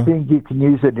as you? I don't think you can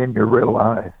use it in your real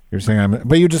life. You're saying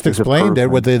but you just explained it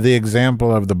with the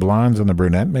example of the blondes and the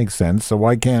brunette makes sense. So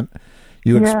why can't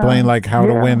you explain like how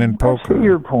to win in poker? I see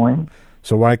your point.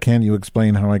 So why can't you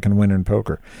explain how I can win in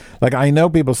poker? Like, I know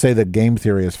people say that game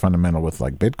theory is fundamental with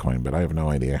like Bitcoin, but I have no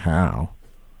idea how.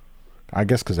 I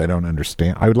guess because I don't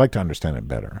understand. I would like to understand it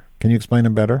better. Can you explain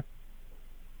it better?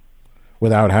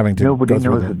 Without having to Nobody go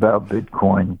through knows about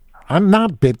Bitcoin. I'm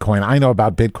not Bitcoin. I know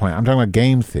about Bitcoin. I'm talking about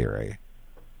game theory.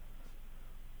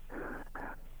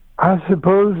 I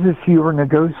suppose if you were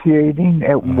negotiating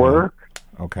at work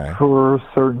for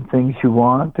certain things you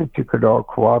want, that you could all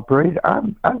cooperate,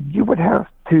 you would have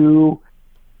to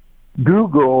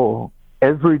Google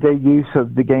everyday use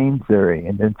of the game theory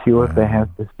and then see what they have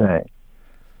to say.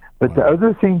 But the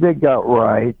other thing they got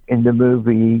right in the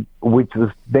movie, which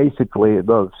was basically a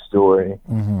love story,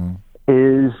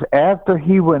 is after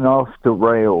he went off the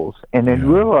rails and then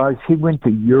realized he went to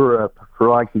Europe for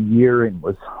like a year and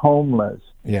was homeless,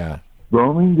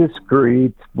 roaming the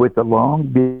streets with a long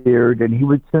beard, and he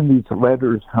would send these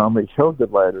letters home. It showed the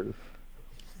letters.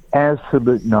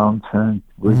 Absolute nonsense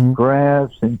with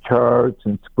graphs and charts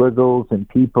and squiggles and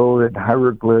people and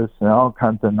hieroglyphs and all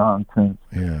kinds of nonsense.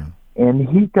 Yeah. And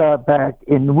he got back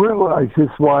and realized his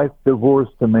wife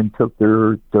divorced him and took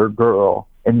their girl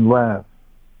and left.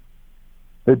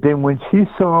 But then when she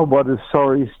saw what a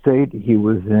sorry state he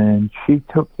was in, she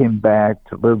took him back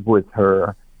to live with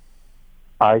her,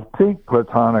 I think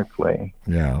platonically.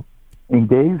 Yeah. And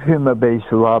gave him a base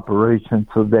of operation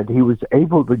so that he was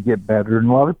able to get better. And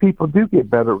a lot of people do get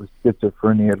better with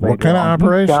schizophrenia later. What kind of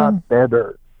operation? He got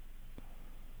better.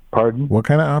 Pardon? What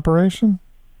kind of operation?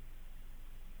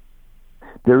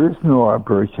 There is no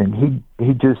operation.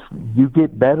 He just, you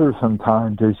get better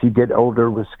sometimes as you get older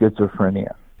with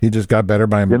schizophrenia. He just got better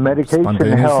by the medication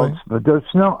helps, but there's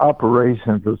no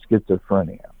operation for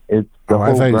schizophrenia. It's the whole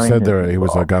I thought you brain said is he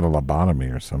was involved. got a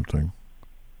lobotomy or something.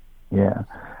 Yeah.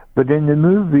 But in the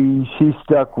movie, she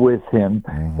stuck with him.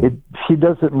 She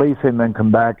doesn't leave him and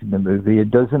come back in the movie.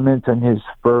 It doesn't mention his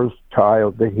first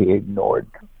child that he ignored.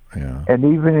 Yeah. And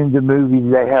even in the movie,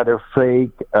 they had a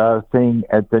fake thing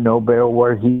at the Nobel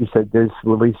where he said this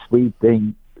really sweet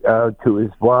thing to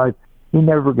his wife. He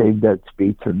never gave that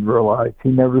speech in real life. He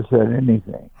never said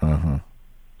anything.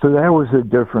 So that was the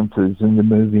differences in the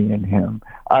movie and him.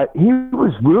 He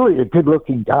was really a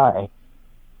good-looking guy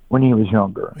when he was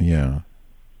younger. Yeah.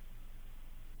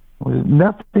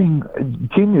 Nothing.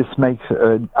 Genius makes.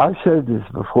 I said this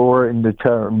before in the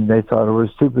chat room. They thought it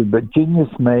was stupid, but genius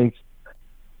makes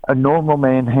a normal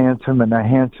man handsome and a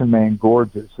handsome man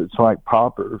gorgeous. It's like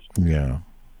poppers. Yeah.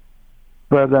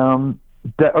 But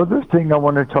the other thing I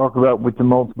want to talk about with the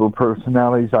multiple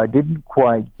personalities, I didn't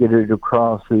quite get it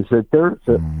across, is that there's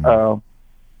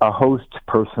a host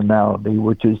personality,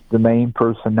 which is the main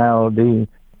personality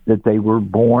that they were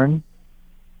born.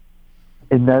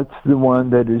 and that's the one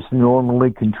that is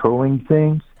normally controlling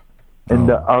things. And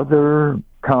the other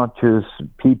conscious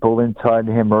people inside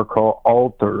him are called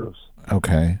alters.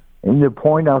 Okay. And the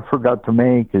point I forgot to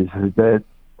make is that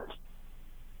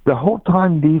the whole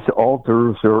time these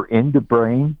alters are in the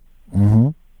brain,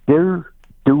 they're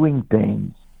doing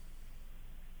things.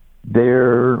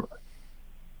 They're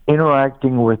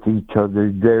interacting with each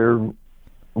other. They're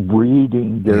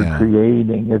reading. They're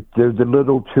creating. If they're the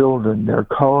little children, they're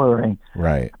coloring.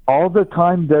 Right. All the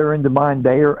time they're in the mind,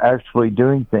 they are actually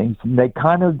doing things. And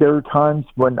there are times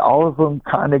when all of them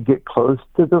kind of get close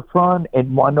to the front,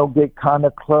 and one will get kind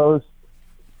of close,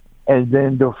 and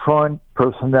then the front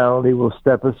personality will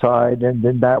step aside, and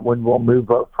then that one will move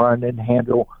up front and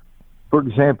handle. For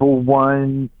example,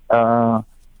 one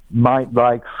might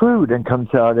like food and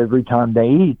comes out every time they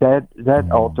eat. That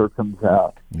alter comes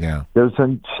out. Yeah. There's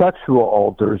some sexual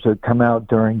alters that come out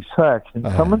during sex, and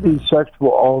some of these sexual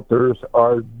alters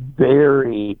are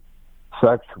very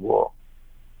sexual.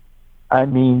 I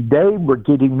mean, they were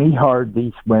getting me hard,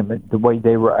 these women, the way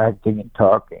they were acting and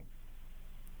talking.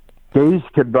 Gays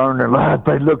could learn a lot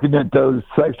by looking at those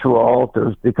sexual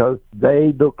alters because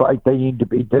they look like they need to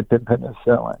be dipped in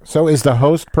penicillin. So is the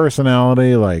host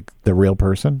personality like the real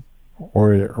person,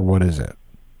 or what is it?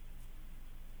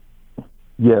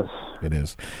 Yes. It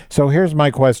is. So here's my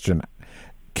question.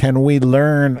 Can we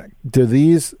learn, do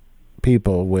these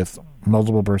people with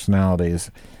multiple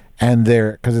personalities, and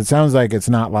because it sounds like it's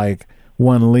not like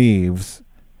one leaves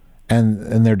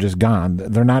and they're just gone.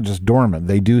 They're not just dormant.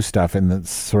 They do stuff in the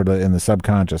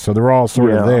subconscious. So they're all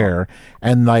sort of there,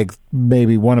 and like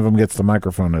maybe one of them gets the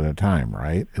microphone at a time,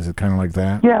 right? Is it kind of like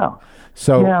that? Yeah.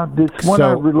 So this one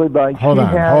I really like. Hold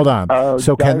on.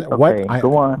 So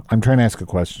go on. I'm trying to ask a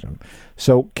question.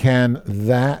 So can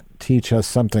that teach us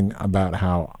something about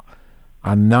how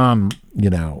a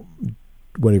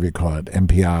whatever you call it,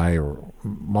 MPI or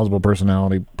multiple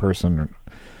personality person or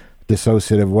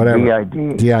dissociative, whatever,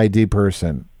 DID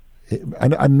person,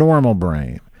 a normal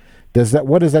brain,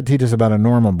 what does that teach us about a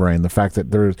normal brain? The fact that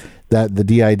the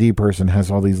DID person has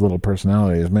all these little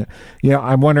personalities.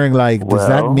 I'm wondering, like, does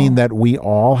that mean that we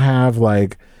all have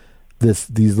like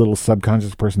these little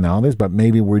subconscious personalities, but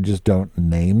maybe we just don't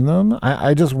name them?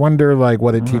 I just wonder, like,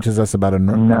 what it teaches us about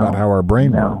about how our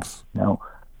brain works. No,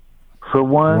 for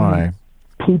one, why?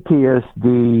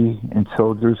 PTSD and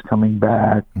soldiers coming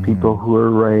back, people who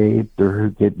are raped or who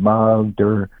get mugged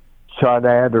or shot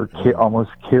at or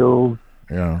almost killed.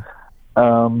 Yeah.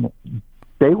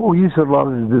 They will use a lot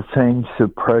of the same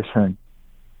suppression,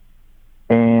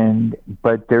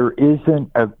 but there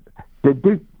isn't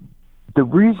the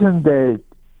reason that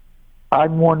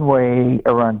I'm one way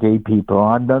around gay people,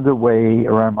 I'm another way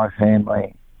around my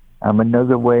family, I'm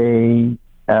another way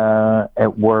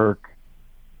at work.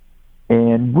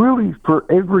 And really, for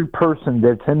every person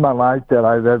that's in my life that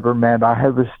I've ever met, I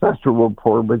have a special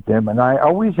rapport with them, and I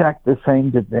always act the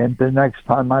same to them the next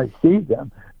time I see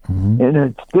them. And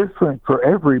it's different for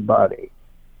everybody.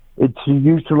 It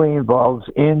usually involves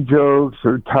in-jokes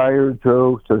or tired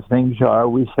jokes or things I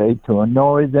always say to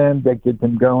annoy them, that get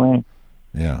them going.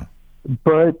 Yeah.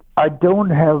 But I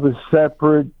don't have a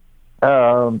separate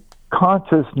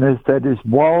consciousness that is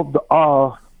walled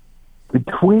off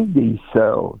between these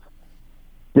cells.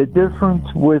 The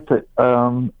difference with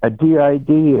a DID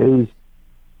is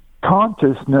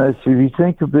consciousness. If you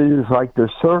think of it as like the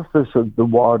surface of the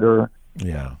water,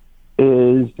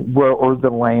 or the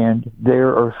land,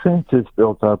 there are fences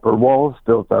built up or walls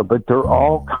built up, but they're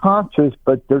all conscious,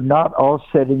 but they're not all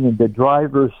sitting in the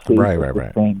driver's seat at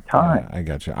the same time. Yeah, I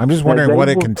got you. I'm just wondering what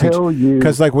it can teach.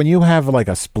 Because like when you have like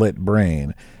a split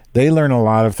brain, they learn a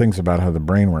lot of things about how the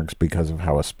brain works because of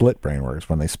how a split brain works.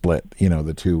 When they split,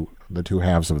 the two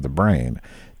halves of the brain,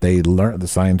 the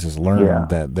scientists learn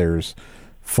that there's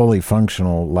fully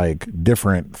functional, like,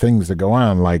 different things that go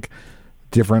on, like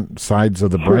different sides of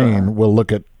the brain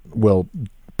will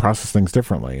process things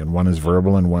differently, and one is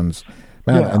verbal and one's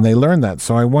and they learn that.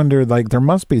 So I wonder, like, there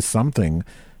must be something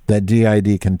that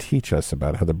DID can teach us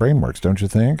about how the brain works, don't you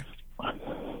think?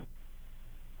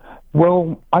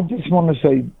 Well, I just want to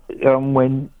say,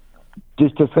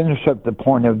 just to finish up the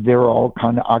point of they're all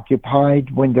kind of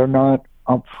occupied when they're not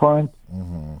up front.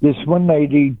 This one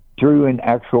lady drew an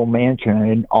actual mansion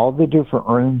in all the different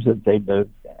rooms that they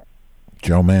lived in.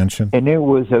 Joe Manchin? And it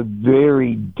was a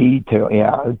very detailed,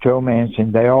 Joe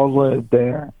Manchin. They all lived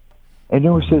there. And it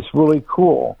was just really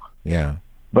cool. Yeah.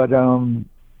 But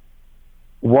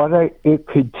what it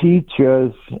could teach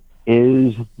us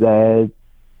is that,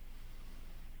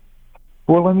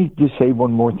 well, let me just say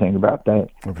one more thing about that.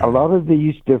 Okay. A lot of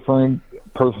these different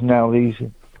personalities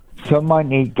some might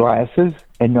need glasses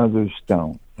and others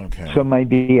don't. Okay. Some may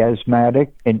be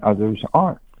asthmatic and others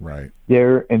aren't. Right.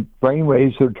 Their brain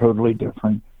waves are totally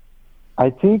different. I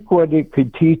think what it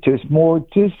could teach us more,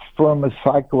 just from a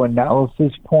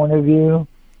psychoanalysis point of view,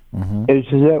 is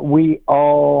that we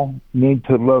all need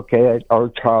to look at our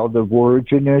child of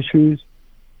origin issues,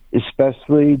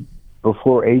 especially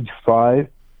before age 5.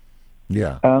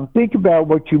 Yeah. Think about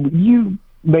what you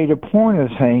made a point of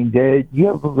saying that you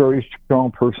have a very strong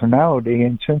personality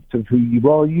and sense of who you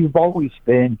are. You've always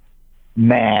been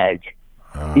mad,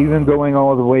 even going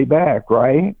all the way back,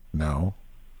 right? No.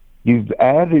 You've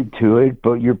added to it,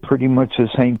 but you're pretty much the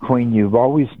same queen you've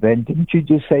always been. Didn't you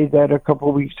just say that a couple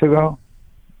of weeks ago?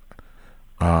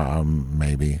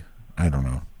 Maybe. I don't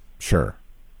know. Sure.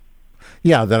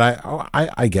 Yeah, that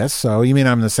I guess so. You mean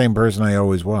I'm the same person I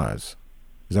always was?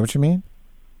 Is that what you mean?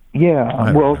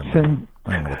 Yeah. Well, since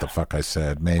I don't know what the fuck I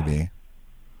said. Maybe.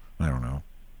 I don't know.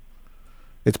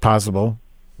 It's possible.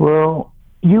 Well,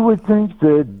 you would think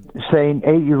that, say, an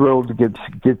 8-year-old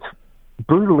gets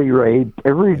brutally raped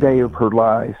every day of her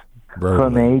life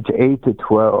from age 8 to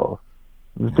 12.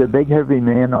 With a big, heavy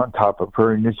man on top of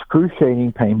her and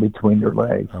excruciating pain between her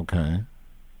legs. Okay.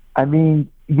 I mean,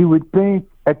 you would think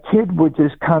a kid would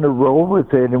just kind of roll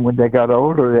with it, and when they got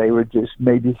older, they would just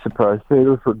maybe suppress it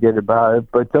or forget about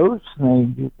it. But those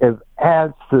things have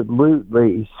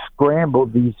absolutely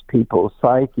scrambled these people's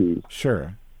psyches.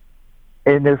 Sure.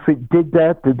 And if it did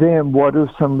that to them, what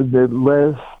are some of the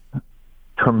less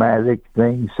traumatic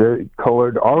things that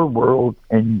colored our world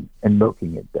and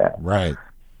looking at that? Right.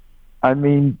 I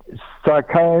mean,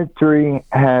 psychology,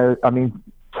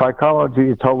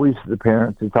 it's always the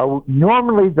parents. It's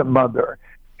normally the mother.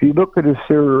 If you look at a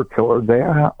serial killer, they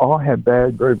all have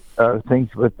bad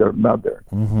things with their mother.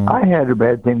 I had a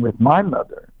bad thing with my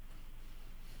mother.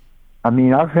 I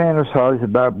mean, I fantasize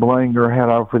about blowing her head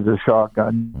off with a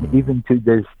shotgun, even to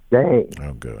this day.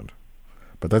 Oh, good.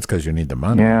 But that's because you need the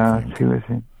money. Yeah, she was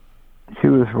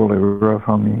really rough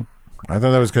on me. I thought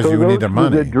that was because you need the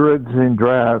money. The dribs and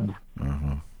drabs.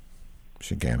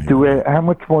 She can't hear. How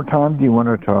much more time do you want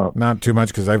to talk? Not too much,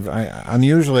 because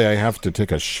unusually I have to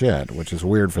take a shit, which is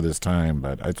weird for this time,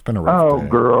 but it's been a rough day. Oh,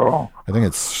 girl. I think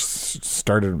it's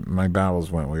started, my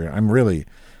bowels went weird. I'm really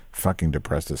fucking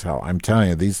depressed as hell. I'm telling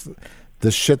you, this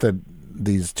shit that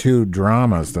these 2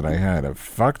 dramas that I had have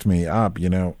fucked me up, you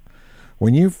know.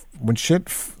 When it's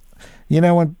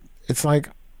like,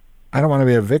 I don't want to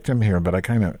be a victim here, but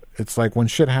it's like when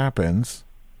shit happens,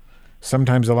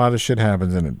 sometimes a lot of shit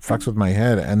happens and it fucks with my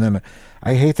head. And then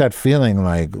I hate that feeling,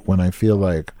 like when I feel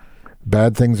like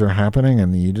bad things are happening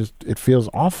and it feels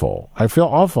awful. I feel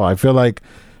awful. I feel like,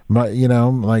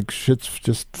 like shit's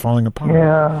just falling apart.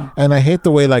 Yeah. And I hate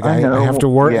the way, like, I have to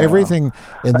work everything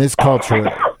in this culture.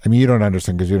 I mean, you don't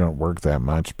understand because you don't work that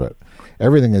much, but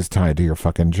everything is tied to your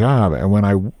fucking job. And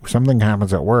when something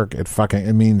happens at work,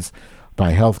 it means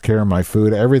my health care, my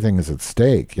food, everything is at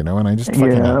stake, and I just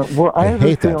fucking I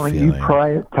hate that feeling. You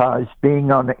prioritize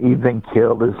being on the even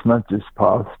keel as much as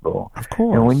possible. Of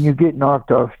course. And when you get knocked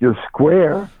off your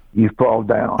square, you fall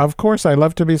down. Of course, I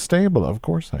love to be stable. Of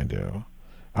course I do.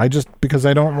 Because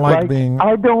I don't like being...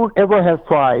 I don't ever have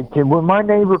fights. And when my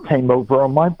neighbor came over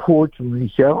on my porch and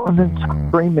was yelling and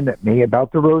screaming at me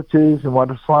about the roaches and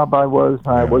what a slob I was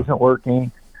and I wasn't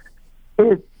working,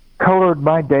 it colored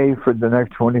my day for the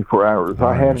next 24 hours.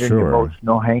 I had an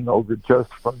emotional hangover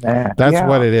just from that. That's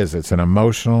what it is. It's an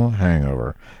emotional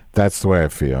hangover. That's the way I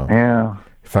feel. Yeah.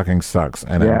 It fucking sucks.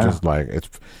 And I'm just like,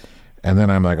 and then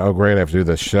I'm like, oh great, I have to do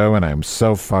this show, and I'm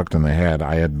so fucked in the head.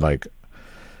 I had like,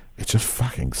 it just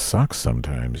fucking sucks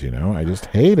sometimes, I just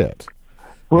hate it.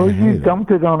 Well, you dumped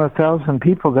it on 1,000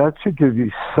 people. That should give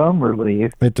you some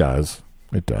relief. It does.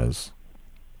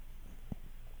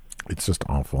 It's just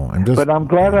awful. But I'm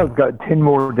glad I've got 10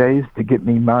 more days to get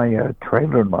me my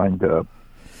trailer lined up.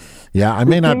 Yeah, I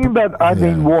may not. The thing about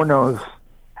Eileen Wuornos,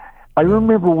 I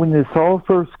remember when this all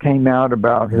first came out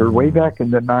about her way back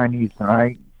in the 90s, and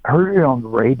I heard it on the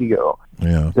radio.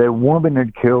 Yeah. That woman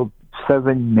had killed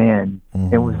 7 men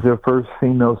and was their first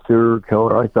female serial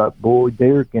killer. I thought, boy,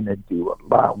 they're going to do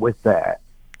a lot with that.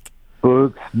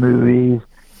 Books, movies.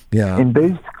 Yeah. And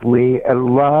basically, a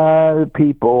lot of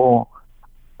people...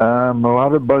 a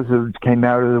lot of buzzards came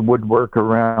out of the woodwork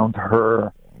around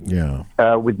her. Yeah.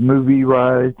 With movie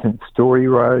rights and story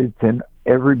rights, and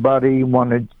everybody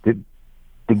wanted to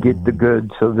get the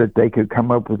goods so that they could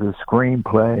come up with a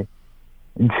screenplay.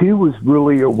 And she was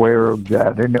really aware of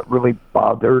that, and it really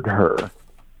bothered her.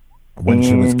 When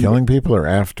she was killing people or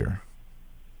after?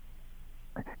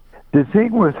 The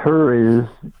thing with her is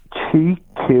she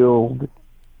killed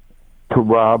to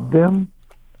rob them,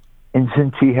 And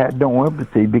since she had no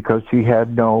empathy because she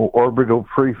had no orbital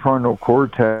prefrontal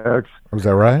cortex, Was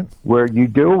that right? where you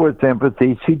deal with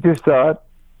empathy, she just thought,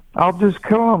 I'll just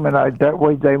kill them, and that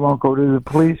way they won't go to the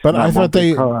police. But and I thought won't be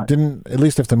they caught. didn't. At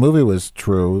least if the movie was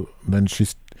true, then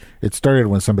it started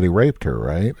when somebody raped her,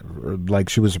 right? Or, like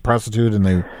she was a prostitute, and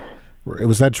they.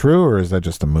 Was that true, or is that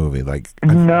just a movie? Like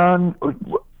None.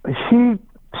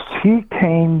 She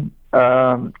came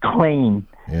clean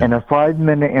in a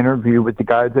 5-minute interview with the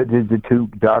guy that did the 2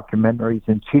 documentaries,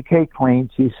 and she came clean.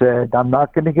 She said, "I'm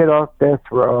not going to get off death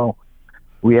row.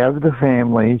 We have the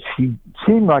family." She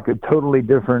seemed like a totally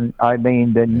different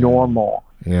Eileen than normal.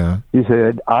 Yeah. She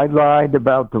said, "I lied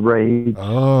about the rape.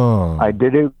 Oh. I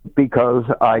did it because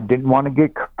I didn't want to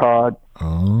get caught."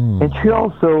 Oh. And she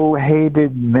also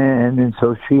hated men, and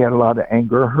so she had a lot of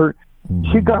anger.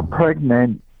 She got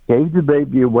pregnant, gave the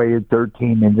baby away at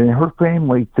 13, and then her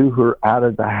family threw her out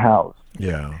of the house.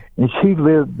 Yeah. And she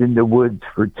lived in the woods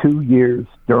for 2 years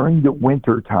during the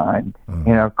winter time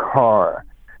in a car.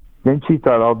 Then she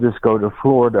thought, I'll just go to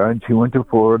Florida, and she went to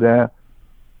Florida.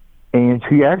 And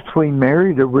she actually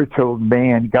married a rich old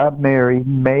man, got married,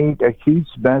 made a huge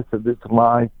mess of his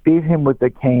life, beat him with a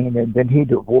cane, and then he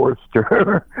divorced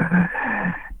her.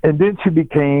 And then she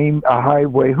became a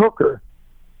highway hooker.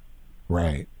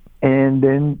 Right. And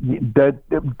then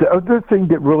the other thing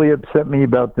that really upset me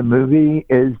about the movie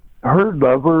is her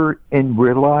lover in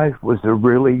real life was a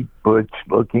really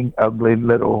butch-looking, ugly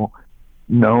little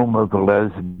gnome of a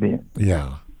lesbian.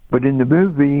 Yeah. But in the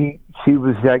movie, she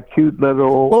was that cute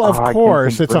little... Well, of I can't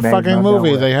course, think it's a of her name, fucking I know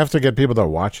movie. it. They have to get people to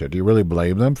watch it. Do you really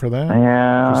blame them for that?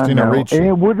 Yeah, Christina no. Ricci. And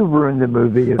it would have ruined the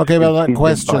movie. If, Okay, but if that she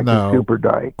question did like a though. super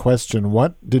dyke. Question: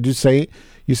 what did you say?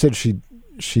 You said she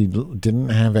didn't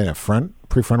have a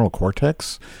prefrontal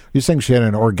cortex. You saying she had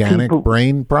an organic People-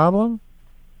 brain problem?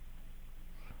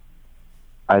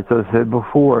 As I said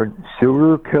before,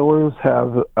 serial killers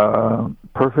have a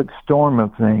perfect storm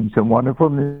of things, and one of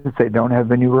them is they don't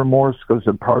have any remorse because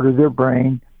a part of their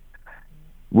brain,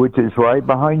 which is right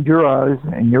behind your eyes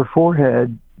and your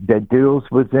forehead, that deals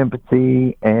with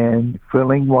empathy and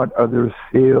feeling what others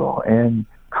feel and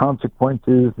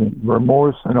consequences and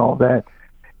remorse and all that,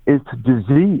 it's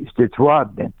diseased, it's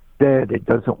rotten, it's dead, it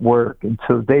doesn't work, and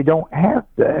so they don't have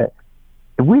that.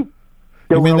 We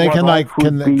don't mean know they what can, life like,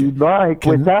 would be like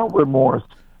without remorse.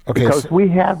 Okay, Because so- we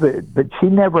have it, but she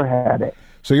never had it.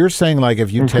 So you're saying, like,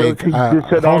 if you And so take she just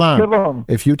said, hold "I'll kill on, 'em."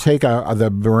 if you take the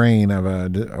brain of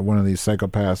one of these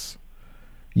psychopaths,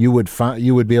 you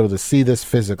would be able to see this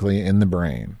physically in the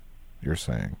brain. You're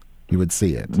saying you would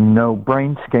see it. No,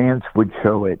 brain scans would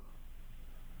show it.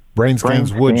 Brain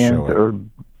scans would show it. Or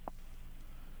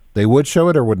They would show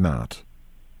it or would not.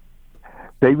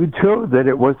 they would show that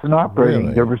it wasn't operating.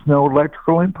 Really? There was no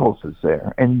electrical impulses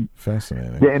there. And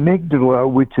Fascinating. the amygdala,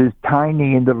 which is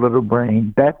tiny in the little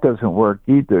brain, that doesn't work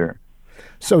either.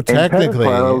 So And technically,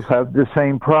 pedophiles have the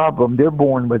same problem. They're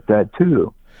born with that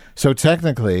too.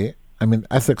 I mean,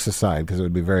 ethics aside, because it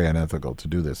would be very unethical to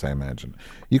do this, I imagine,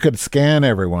 you could scan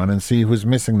everyone and see who's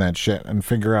missing that shit and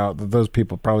figure out that those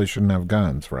people probably shouldn't have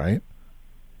guns, right?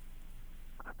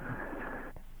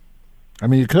 I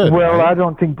mean, you could. Well, right? I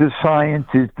don't think the science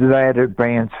is that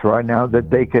advanced right now that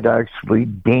they could actually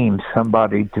deem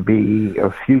somebody to be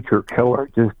a future killer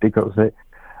just because it.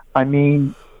 I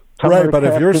mean, some Right, of the but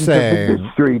if you're captains of saying-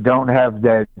 industry don't have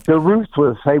that. They're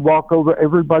ruthless. They walk over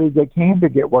everybody they can to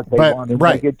get what they But- want and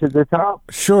right. they get to the top.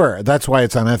 Sure, that's why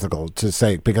it's unethical to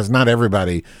say, because not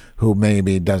everybody who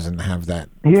maybe doesn't have that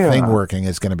Yeah. thing working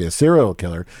is going to be a serial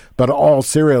killer. But all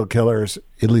serial killers,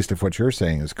 at least if what you're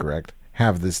saying is correct,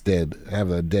 have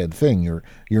a dead thing.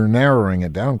 You're narrowing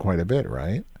it down quite a bit,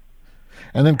 right?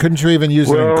 And then couldn't you even use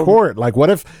it in Well- court? Like,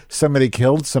 what if somebody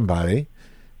killed somebody,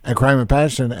 a crime of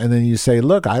passion, and then you say,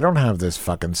 look, I don't have this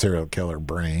fucking serial killer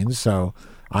brain, so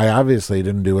I obviously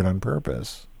didn't do it on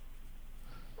purpose.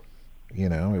 You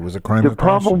know, it was a crime The of passion.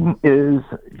 problem is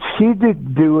she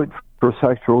didn't do it for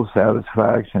sexual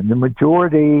satisfaction. The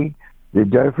majority, the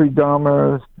Jeffrey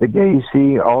Dahmers, the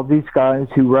Gacy, all these guys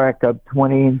who rack up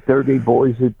 20 and 30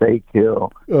 boys that they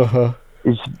kill. Uh-huh.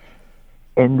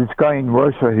 And this guy in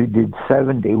Russia who did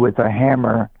 70 with a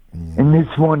hammer. In this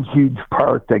one huge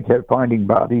park, they kept finding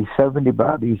bodies, 70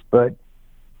 bodies, but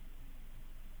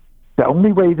the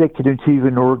only way they could achieve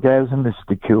an orgasm is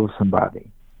to kill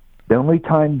somebody. The only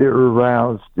time they're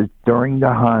aroused is during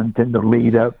the hunt and the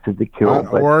lead up to the kill. An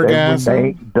But then orgasm? when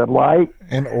they delight,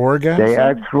 An orgasm? they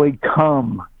actually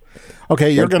come.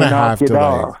 Okay, you're They going to cannot have get to.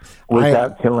 off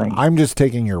without killing. I'm just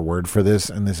taking your word for this,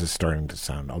 and this is starting to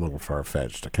sound a little far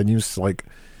fetched. Can you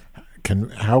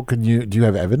do you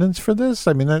have evidence for this?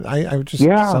 I mean, I just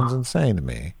Yeah. sounds insane to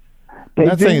me.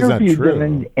 not saying it's not interviewed true.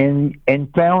 them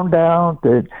and found out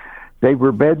that they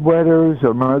were bedwetters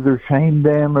or mother shamed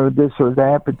them or this or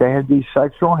that, but they had these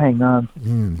sexual hang-ups,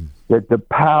 that the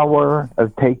power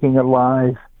of taking a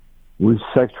life was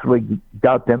sexually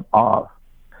got them off.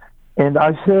 And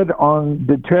I said on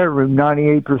the chat room,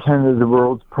 98% of the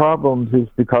world's problems is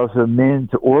because of men's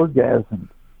orgasms.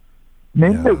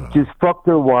 Men that just fuck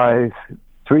their wife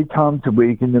 3 times a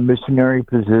week in the missionary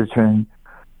position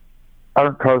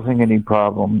aren't causing any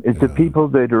problem. It's the people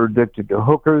that are addicted to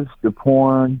hookers, to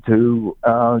porn, to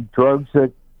drugs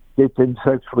that get them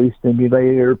sexually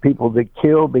stimulated, or people that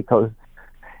kill because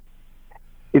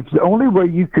if the only way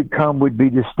you could come would be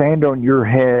to stand on your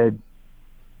head,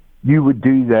 you would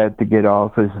do that to get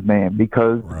off as a man,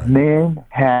 because men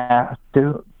have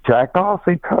to jack off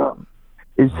and come.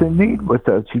 It's a need with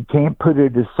us. You can't put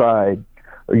it aside,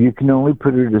 or you can only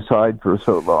put it aside for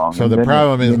so long. So the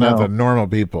problem is not the normal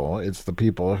people. It's the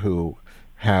people who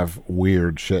have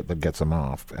weird shit that gets them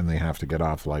off, and they have to get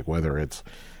off, like whether it's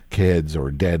kids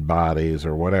or dead bodies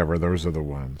or whatever. Those are the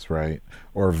ones, right?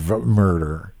 Or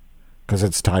murder, because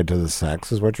it's tied to the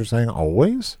sex, is what you're saying,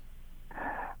 always?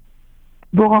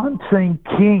 Well, I'm saying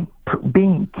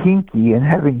being kinky and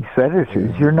having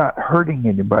fetishes, you're not hurting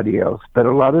anybody else. But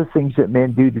a lot of things that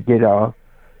men do to get off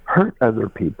hurt other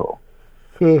people.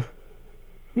 You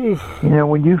know,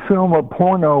 when you film a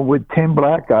porno with 10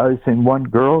 black guys and one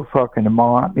girl fucking them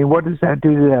all, I mean, what does that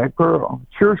do to that girl?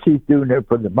 Sure, she's doing it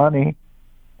for the money,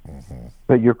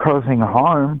 but you're causing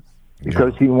harm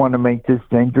because you want to make this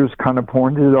dangerous kind of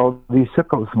porn that all these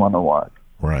sickos want to watch.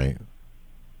 Right.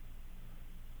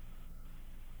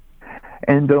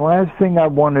 And the last thing I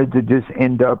wanted to just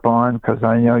end up on, because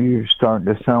I know you're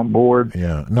starting to sound bored.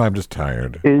 Yeah, no, I'm just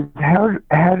tired. Is how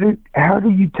do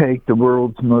you take the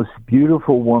world's most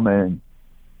beautiful woman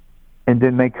and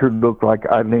then make her look like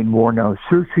Eileen Wuornos?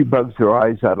 Sure, she bugs her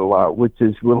eyes out a lot, which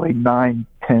is really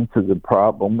 9/10 of the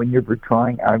problem when you're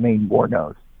portraying Eileen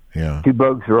Wuornos. Yeah, she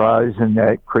bugs her eyes in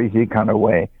that crazy kind of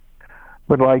way.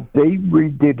 But like they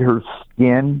redid her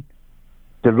skin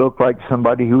to look like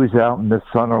somebody who was out in the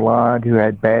sun a lot, who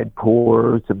had bad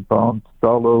pores and bumps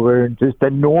all over, and just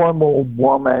a normal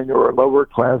woman or a lower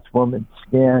class woman's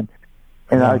skin.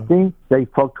 And I think they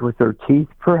fucked with her teeth,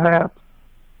 perhaps,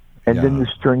 and then the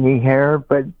stringy hair.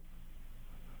 But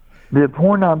the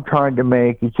point I'm trying to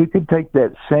make is you could take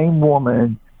that same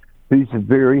woman who's a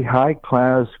very high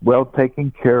class, well taken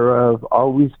care of,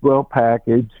 always well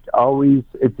packaged, always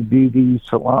at the beauty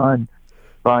salon,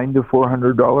 buying the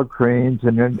 $400 creams,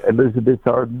 and then Elizabeth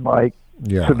Arden, like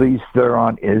Charlize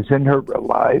Theron is in her real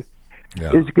life,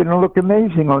 is going to look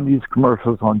amazing on these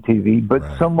commercials on TV. But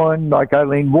someone like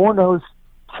Eileen Wuornos,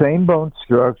 same bone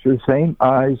structure, same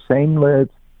eyes, same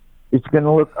lips, it's going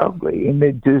to look ugly. And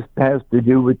it just has to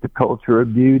do with the culture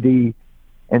of beauty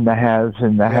and the haves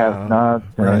and the have-nots.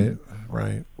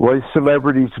 Right. Why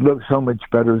celebrities look so much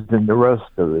better than the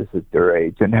rest of us at their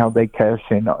age, and how they cash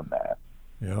in on that.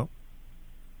 Yep.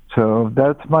 So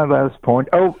that's my last point.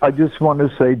 Oh, I just want to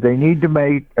say they need to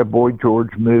make a Boy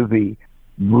George movie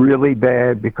really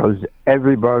bad, because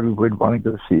everybody would want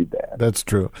to go see that. That's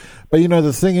true. But, you know,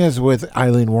 the thing is with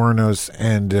Eileen Wuornos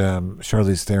and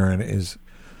Charlize Theron is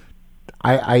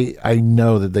I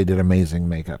know that they did amazing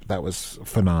makeup. That was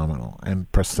phenomenal.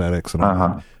 And prosthetics and all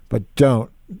that. But don't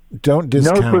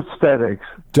discount. No prosthetics.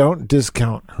 Don't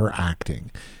discount her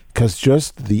acting, because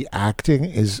just the acting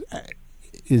is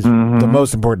the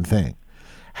most important thing.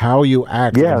 How you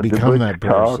act and become that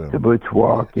person. The butch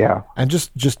walk, And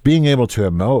just being able to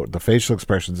emote, the facial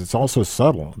expressions, it's also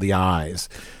subtle, the eyes.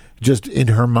 Just in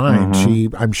her mind, she,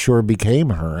 I'm sure, became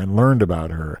her and learned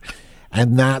about her.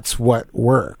 And that's what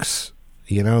works.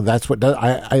 You know, that's what does.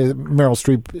 Meryl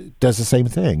Streep does the same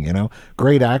thing, you know.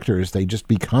 Great actors, they just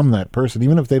become that person.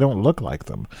 Even if they don't look like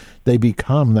them, they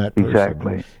become that person.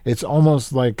 Exactly. It's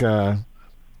almost like...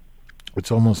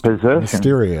 it's almost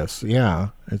mysterious. Yeah,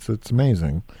 it's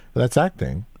amazing. That's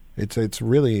acting. It's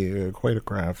really quite a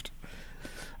craft.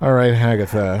 All right,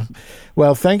 Hagatha.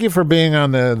 Well, thank you for being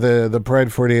on the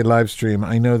Pride 48 live stream.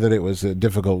 I know that it was a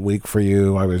difficult week for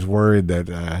you. I was worried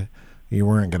that you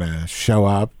weren't going to show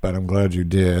up, but I'm glad you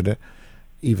did,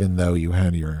 even though you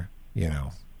had your,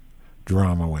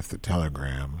 drama with the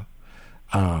Telegram.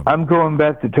 I'm going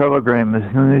back to Telegram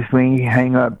as soon as we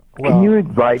hang up. Can you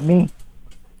invite me?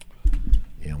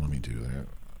 Yeah, let me do that.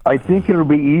 I think it'll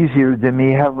be easier than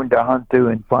me having to hunt through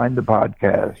and find the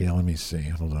podcast. Yeah, let me see.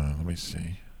 Hold on. Let me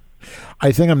see.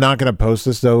 I think I'm not going to post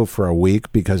this, though, for a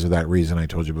week because of that reason I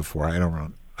told you before. I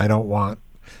don't want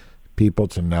people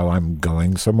to know I'm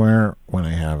going somewhere when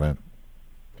I haven't.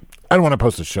 I don't want to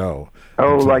post a show.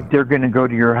 Oh, like they're going to go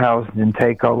to your house and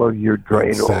take all of your dreidels.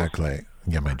 Exactly.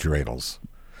 Yeah, my dreidels.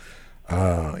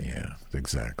 Yeah,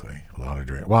 exactly. A lot of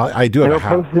dreidels. Well, I do have a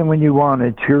house. Post them when you want.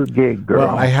 It's your gig, girl.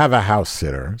 Well, I have a house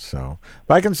sitter, so...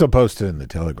 But I can still post it in the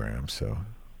Telegram, so...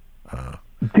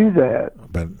 do that.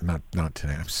 But not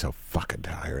today. I'm so fucking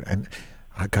tired. And,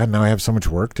 God, now I have so much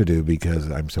work to do because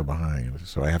I'm so behind.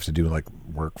 So I have to do, like,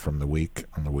 work from the week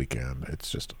on the weekend. It's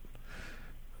just...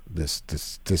 This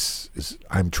is...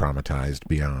 I'm traumatized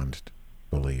beyond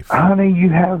belief. Honey, you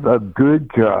have a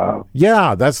good job.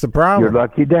 Yeah, that's the problem. You're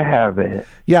lucky to have it.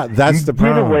 Yeah, that's the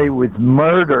problem. You get away with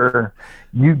murder.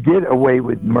 You get away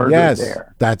with murder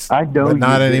there. That's... I know but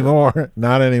not you anymore. Do.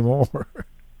 Not anymore.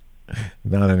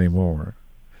 Not anymore.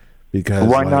 Because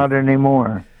why not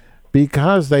anymore?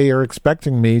 Because they are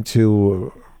expecting me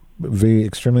to be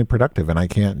extremely productive, and I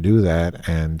can't do that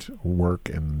and work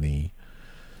in the...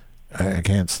 I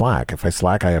can't slack. If I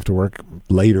slack, I have to work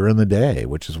later in the day,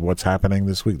 which is what's happening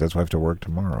this week. That's why I have to work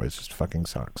tomorrow. It just fucking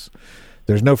sucks.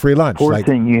 There's no free lunch. Poor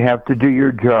thing. You have to do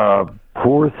your job.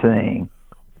 Poor thing.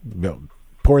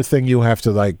 Poor thing you have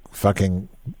to, like, fucking,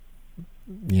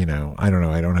 you know, I don't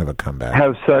know. I don't have a comeback.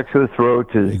 Have sex with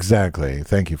roaches. Exactly.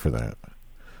 Thank you for that.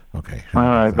 Okay. All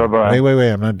right. Bye-bye.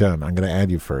 Wait. I'm not done. I'm going to add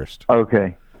you first.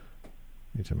 Okay.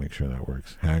 Need to make sure that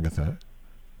works. Hagatha.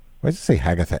 Why does it say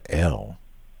Hagatha L?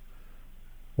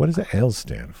 What does the L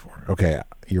stand for? Okay,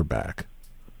 you're back.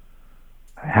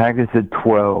 Hagatha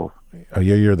 12. Oh,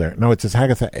 yeah, you're there. No, it says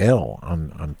Hagatha L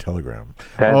on Telegram.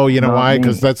 That's oh, you know why? me.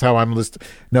 Because that's how I'm listed.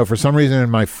 No, for some reason in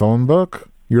my phone book,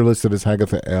 you're listed as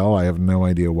Hagatha L. I have no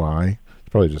idea why. It's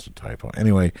probably just a typo.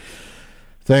 Anyway,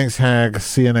 thanks, Hag.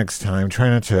 See you next time. Try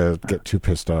not to get too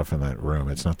pissed off in that room.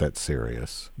 It's not that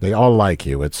serious. They all like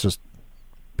you. It's just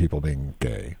people being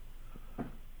gay.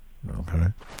 Okay?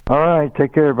 All right.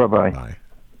 Take care. Bye-bye. Bye.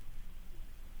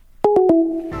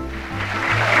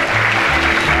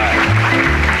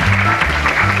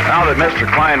 Now that Mr.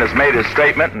 Klein has made his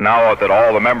statement, and now that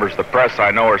all the members of the press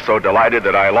I know are so delighted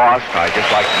that I lost, I'd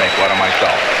just like to make one of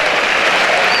myself.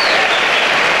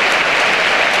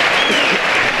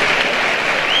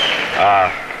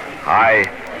 I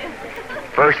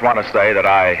first want to say that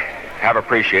I have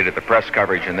appreciated the press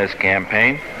coverage in this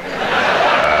campaign.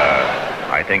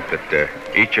 I think that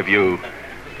each of you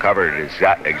covered it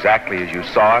exactly as you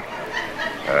saw it.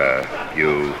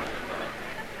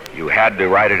 You had to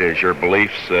write it as your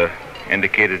beliefs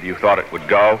indicated you thought it would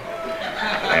go.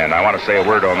 And I want to say a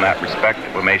word on that respect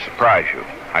that may surprise you.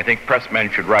 I think pressmen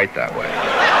should write that way.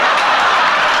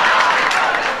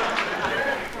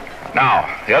 Now,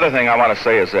 the other thing I want to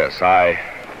say is this. I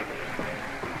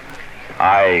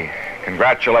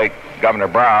congratulate Governor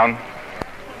Brown,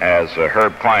 as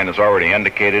Herb Klein has already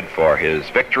indicated, for his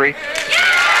victory.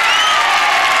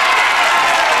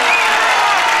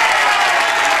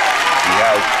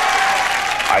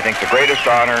 I think the greatest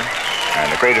honor and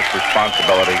the greatest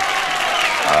responsibility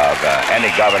of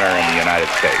any governor in the United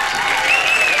States.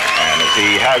 And as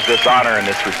he has this honor and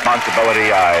this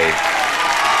responsibility, I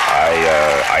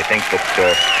think that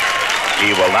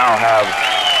he will now have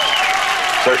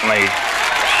certainly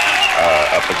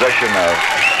a position of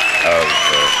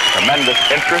tremendous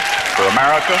interest for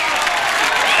America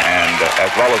and as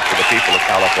well as for the people of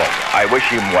California. I wish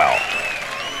him well.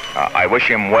 I wish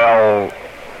him well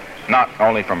not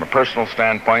only from a personal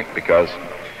standpoint, because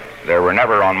there were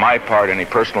never on my part any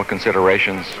personal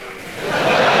considerations.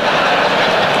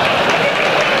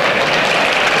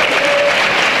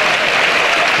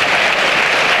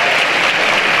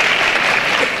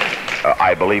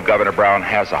 I believe Governor Brown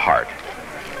has a heart,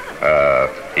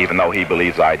 even though he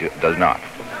believes does not.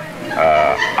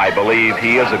 I believe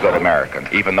he is a good American,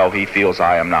 even though he feels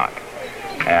I am not.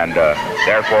 And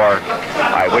therefore,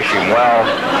 I wish him well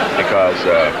because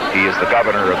he is the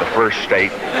governor of the first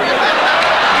state. He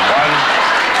won,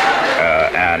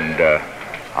 and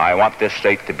I want this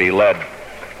state to be led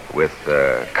with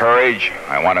courage.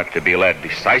 I want it to be led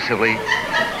decisively,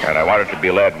 and I want it to be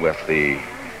led with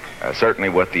certainly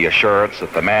with the assurance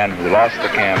that the man who lost the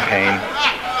campaign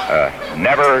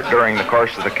never during the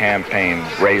course of the campaign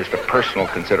raised a personal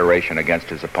consideration against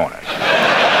his opponent.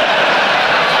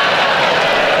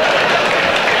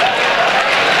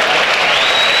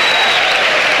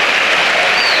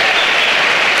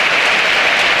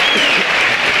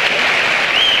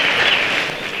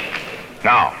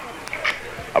 Now,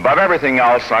 above everything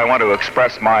else, I want to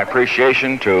express my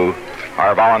appreciation to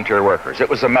our volunteer workers. It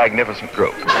was a magnificent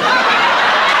group.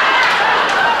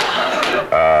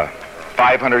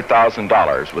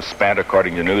 $500,000 was spent,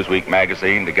 according to Newsweek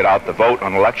magazine, to get out the vote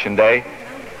on Election Day.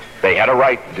 They had a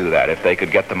right to do that if they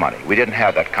could get the money. We didn't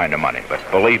have that kind of money, but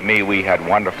believe me, we had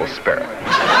wonderful spirit.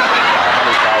 100,000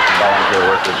 volunteer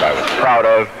workers I was proud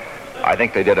of. I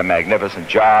think they did a magnificent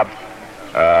job.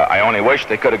 I only wish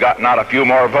they could have gotten out a few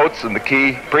more votes in the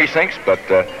key precincts, but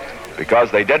because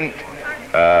they didn't,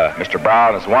 Mr.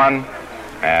 Brown has won,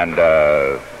 and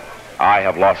I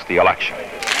have lost the election.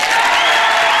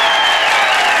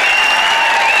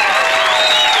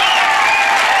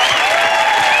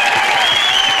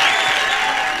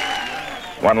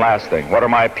 One last thing. What are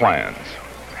my plans?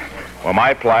 Well,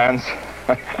 my plans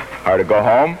are to go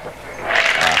home.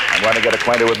 I'm going to get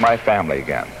acquainted with my family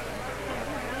again.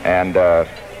 And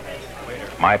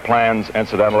my plans,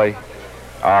 incidentally,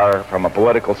 are, from a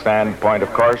political standpoint,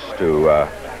 of course, to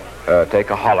take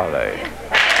a holiday.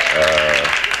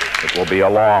 It will be a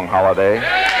long holiday.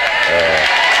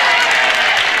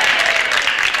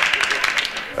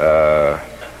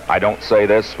 I don't say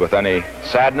this with any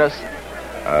sadness.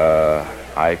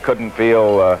 I couldn't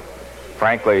feel,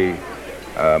 frankly,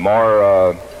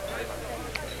 more,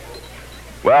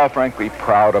 frankly,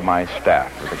 proud of my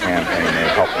staff for the campaign they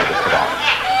helped me to put on.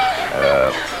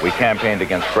 We campaigned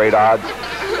against great odds.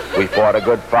 We fought a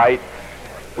good fight.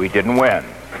 We didn't win. And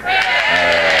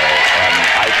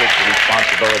I take the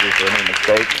responsibility for any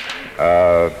mistake.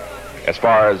 As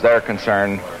far as they're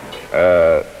concerned,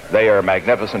 they are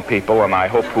magnificent people, and I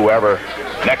hope whoever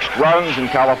next runs in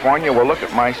California will look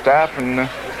at my staff and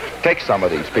take some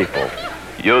of these people,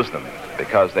 use them,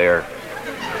 because they're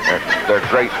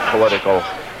great political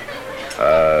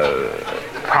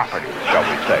property, shall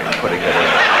we say, putting it in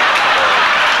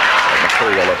a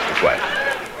materialistic way.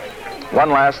 One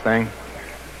last thing.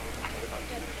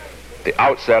 At the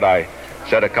outset, I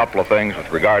said a couple of things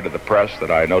with regard to the press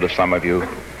that I noticed some of you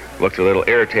looked a little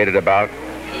irritated about.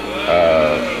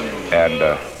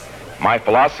 My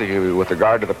philosophy with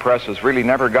regard to the press has really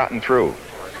never gotten through.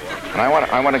 And I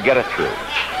want to get it through.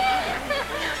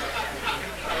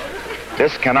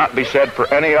 This cannot be said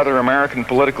for any other American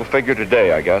political figure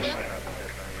today, I guess.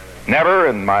 Never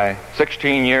in my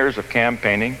 16 years of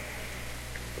campaigning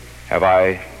have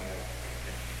I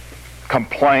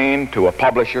complained to a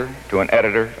publisher, to an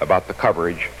editor, about the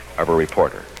coverage of a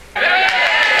reporter.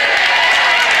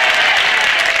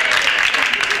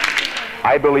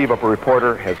 I believe if a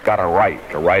reporter has got a right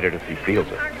to write it if he feels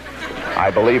it. I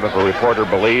believe if a reporter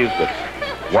believes that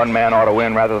one man ought to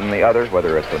win rather than the other,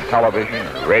 whether it's on television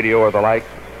or radio or the like,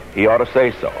 he ought to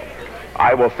say so.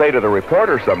 I will say to the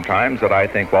reporter sometimes that I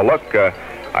think, well, look,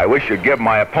 I wish you'd give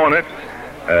my opponent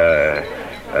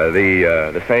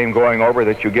the same going over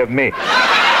that you give me.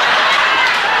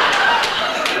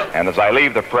 And as I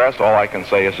leave the press, all I can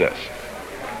say is this.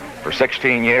 For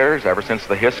 16 years, ever since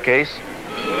the Hiss case,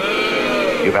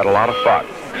 you've had a lot of fun.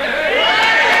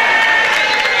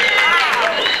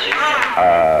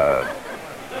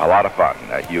 A lot of fun.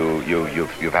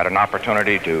 You've had an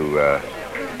opportunity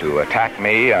to attack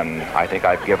me, and I think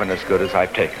I've given as good as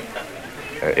I've taken.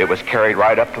 It was carried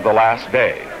right up to the last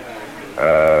day.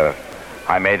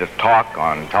 I made a talk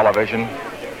on television,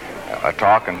 a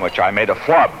talk in which I made a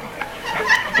flub.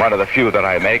 One of the few that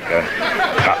I make,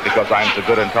 not because I'm so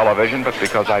good in television, but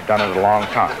because I've done it a long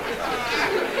time.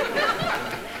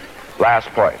 Last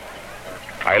point.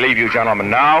 I leave you gentlemen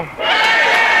now.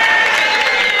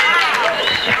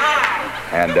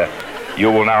 And you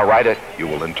will now write it, you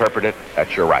will interpret it,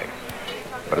 that's your right.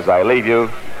 But as I leave you,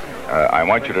 I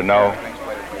want you to know,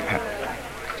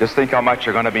 just think how much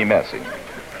you're going to be missing.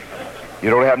 You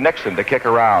don't have Nixon to kick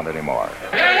around anymore.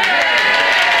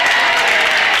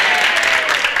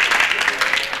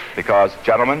 Because,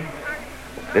 gentlemen,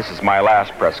 this is my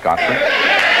last press conference.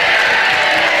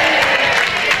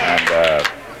 And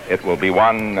it will be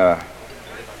one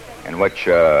in which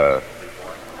I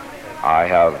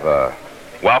have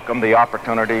welcomed the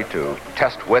opportunity to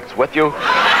test wits with you.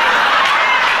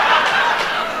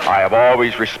 I have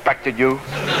always respected you.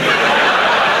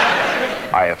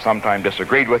 I have sometimes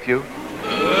disagreed with you.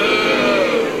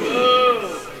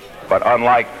 But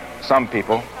unlike some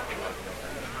people,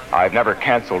 I've never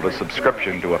canceled a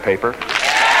subscription to a paper.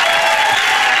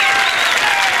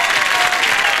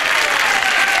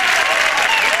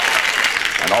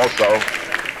 And also,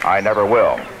 I never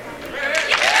will.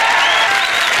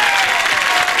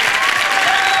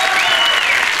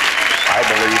 I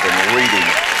believe in reading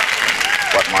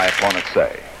what my opponents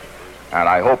say. And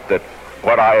I hope that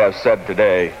what I have said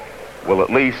today will at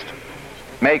least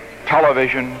make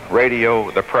television, radio,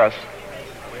 the press,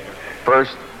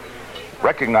 first,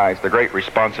 recognize the great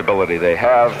responsibility they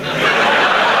have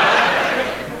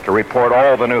to report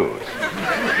all the news.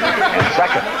 And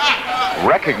second,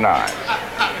 recognize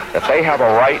If they have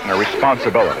a right and a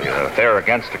responsibility, that if they're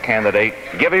against a candidate,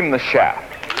 give him the shaft.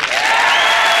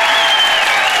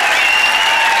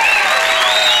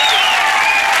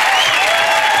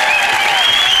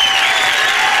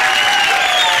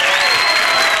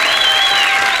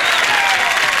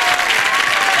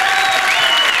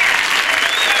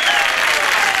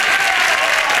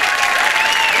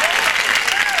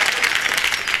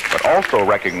 But also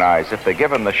recognize if they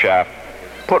give him the shaft,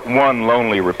 put one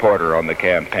lonely reporter on the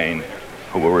campaign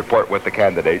who will report what the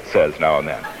candidate says now and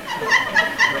then.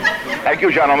 Thank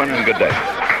you, gentlemen, and good day.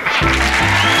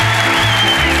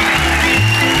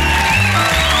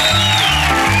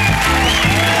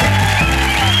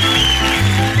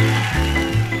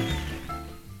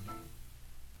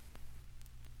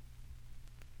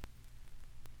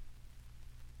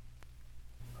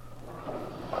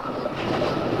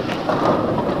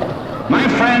 My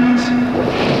friends,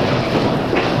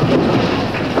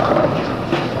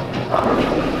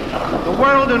 the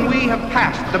world and we have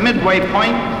passed the midway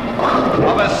point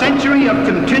of a century of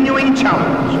continuing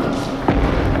challenge.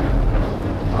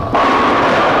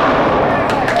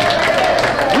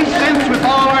 We sense with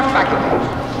all our faculties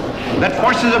that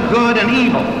forces of good and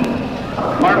evil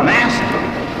are masked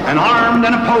and armed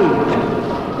and opposed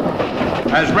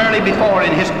as rarely before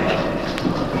in history.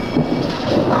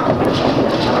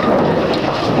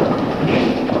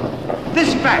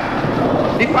 This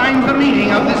fact defines the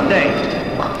meaning of this day.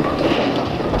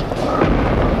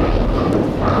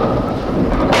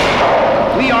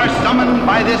 We are summoned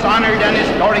by this honored and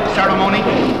historic ceremony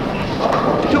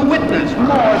to witness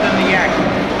more than the act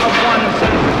of one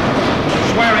citizen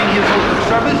swearing his oath of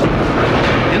service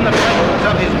in the presence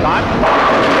of his God.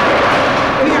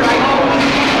 We are called to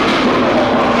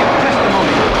give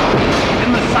testimony in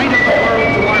the sight of the world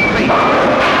to our faith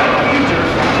that the future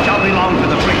shall belong to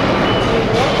the free.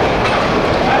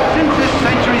 Since this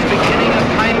century's beginning, a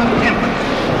time of tempest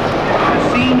has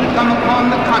seemed to come upon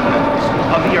the continents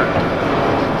of the earth.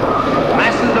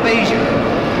 Masses of Asia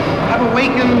have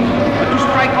awakened to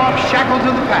strike off shackles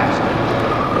of the past.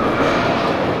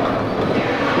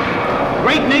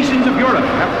 Great nations of Europe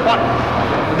have fought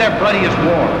their bloodiest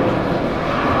wars.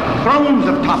 Thrones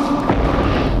have toppled.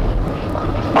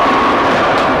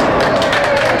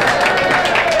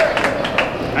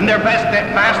 And their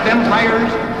vast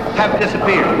empires have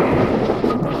disappeared.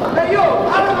 Hey, you,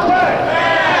 out of the way!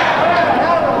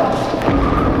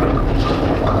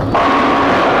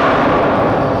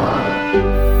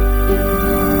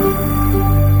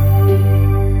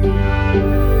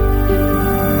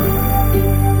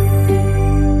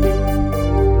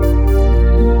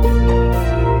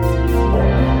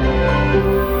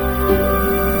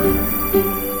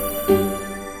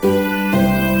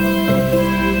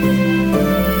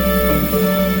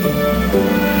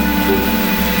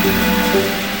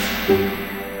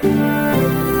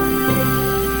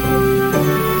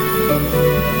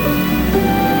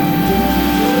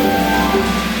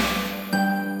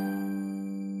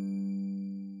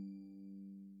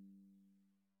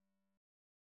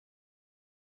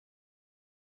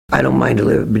 I don't mind to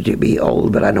live to be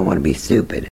old, but I don't want to be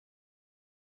stupid.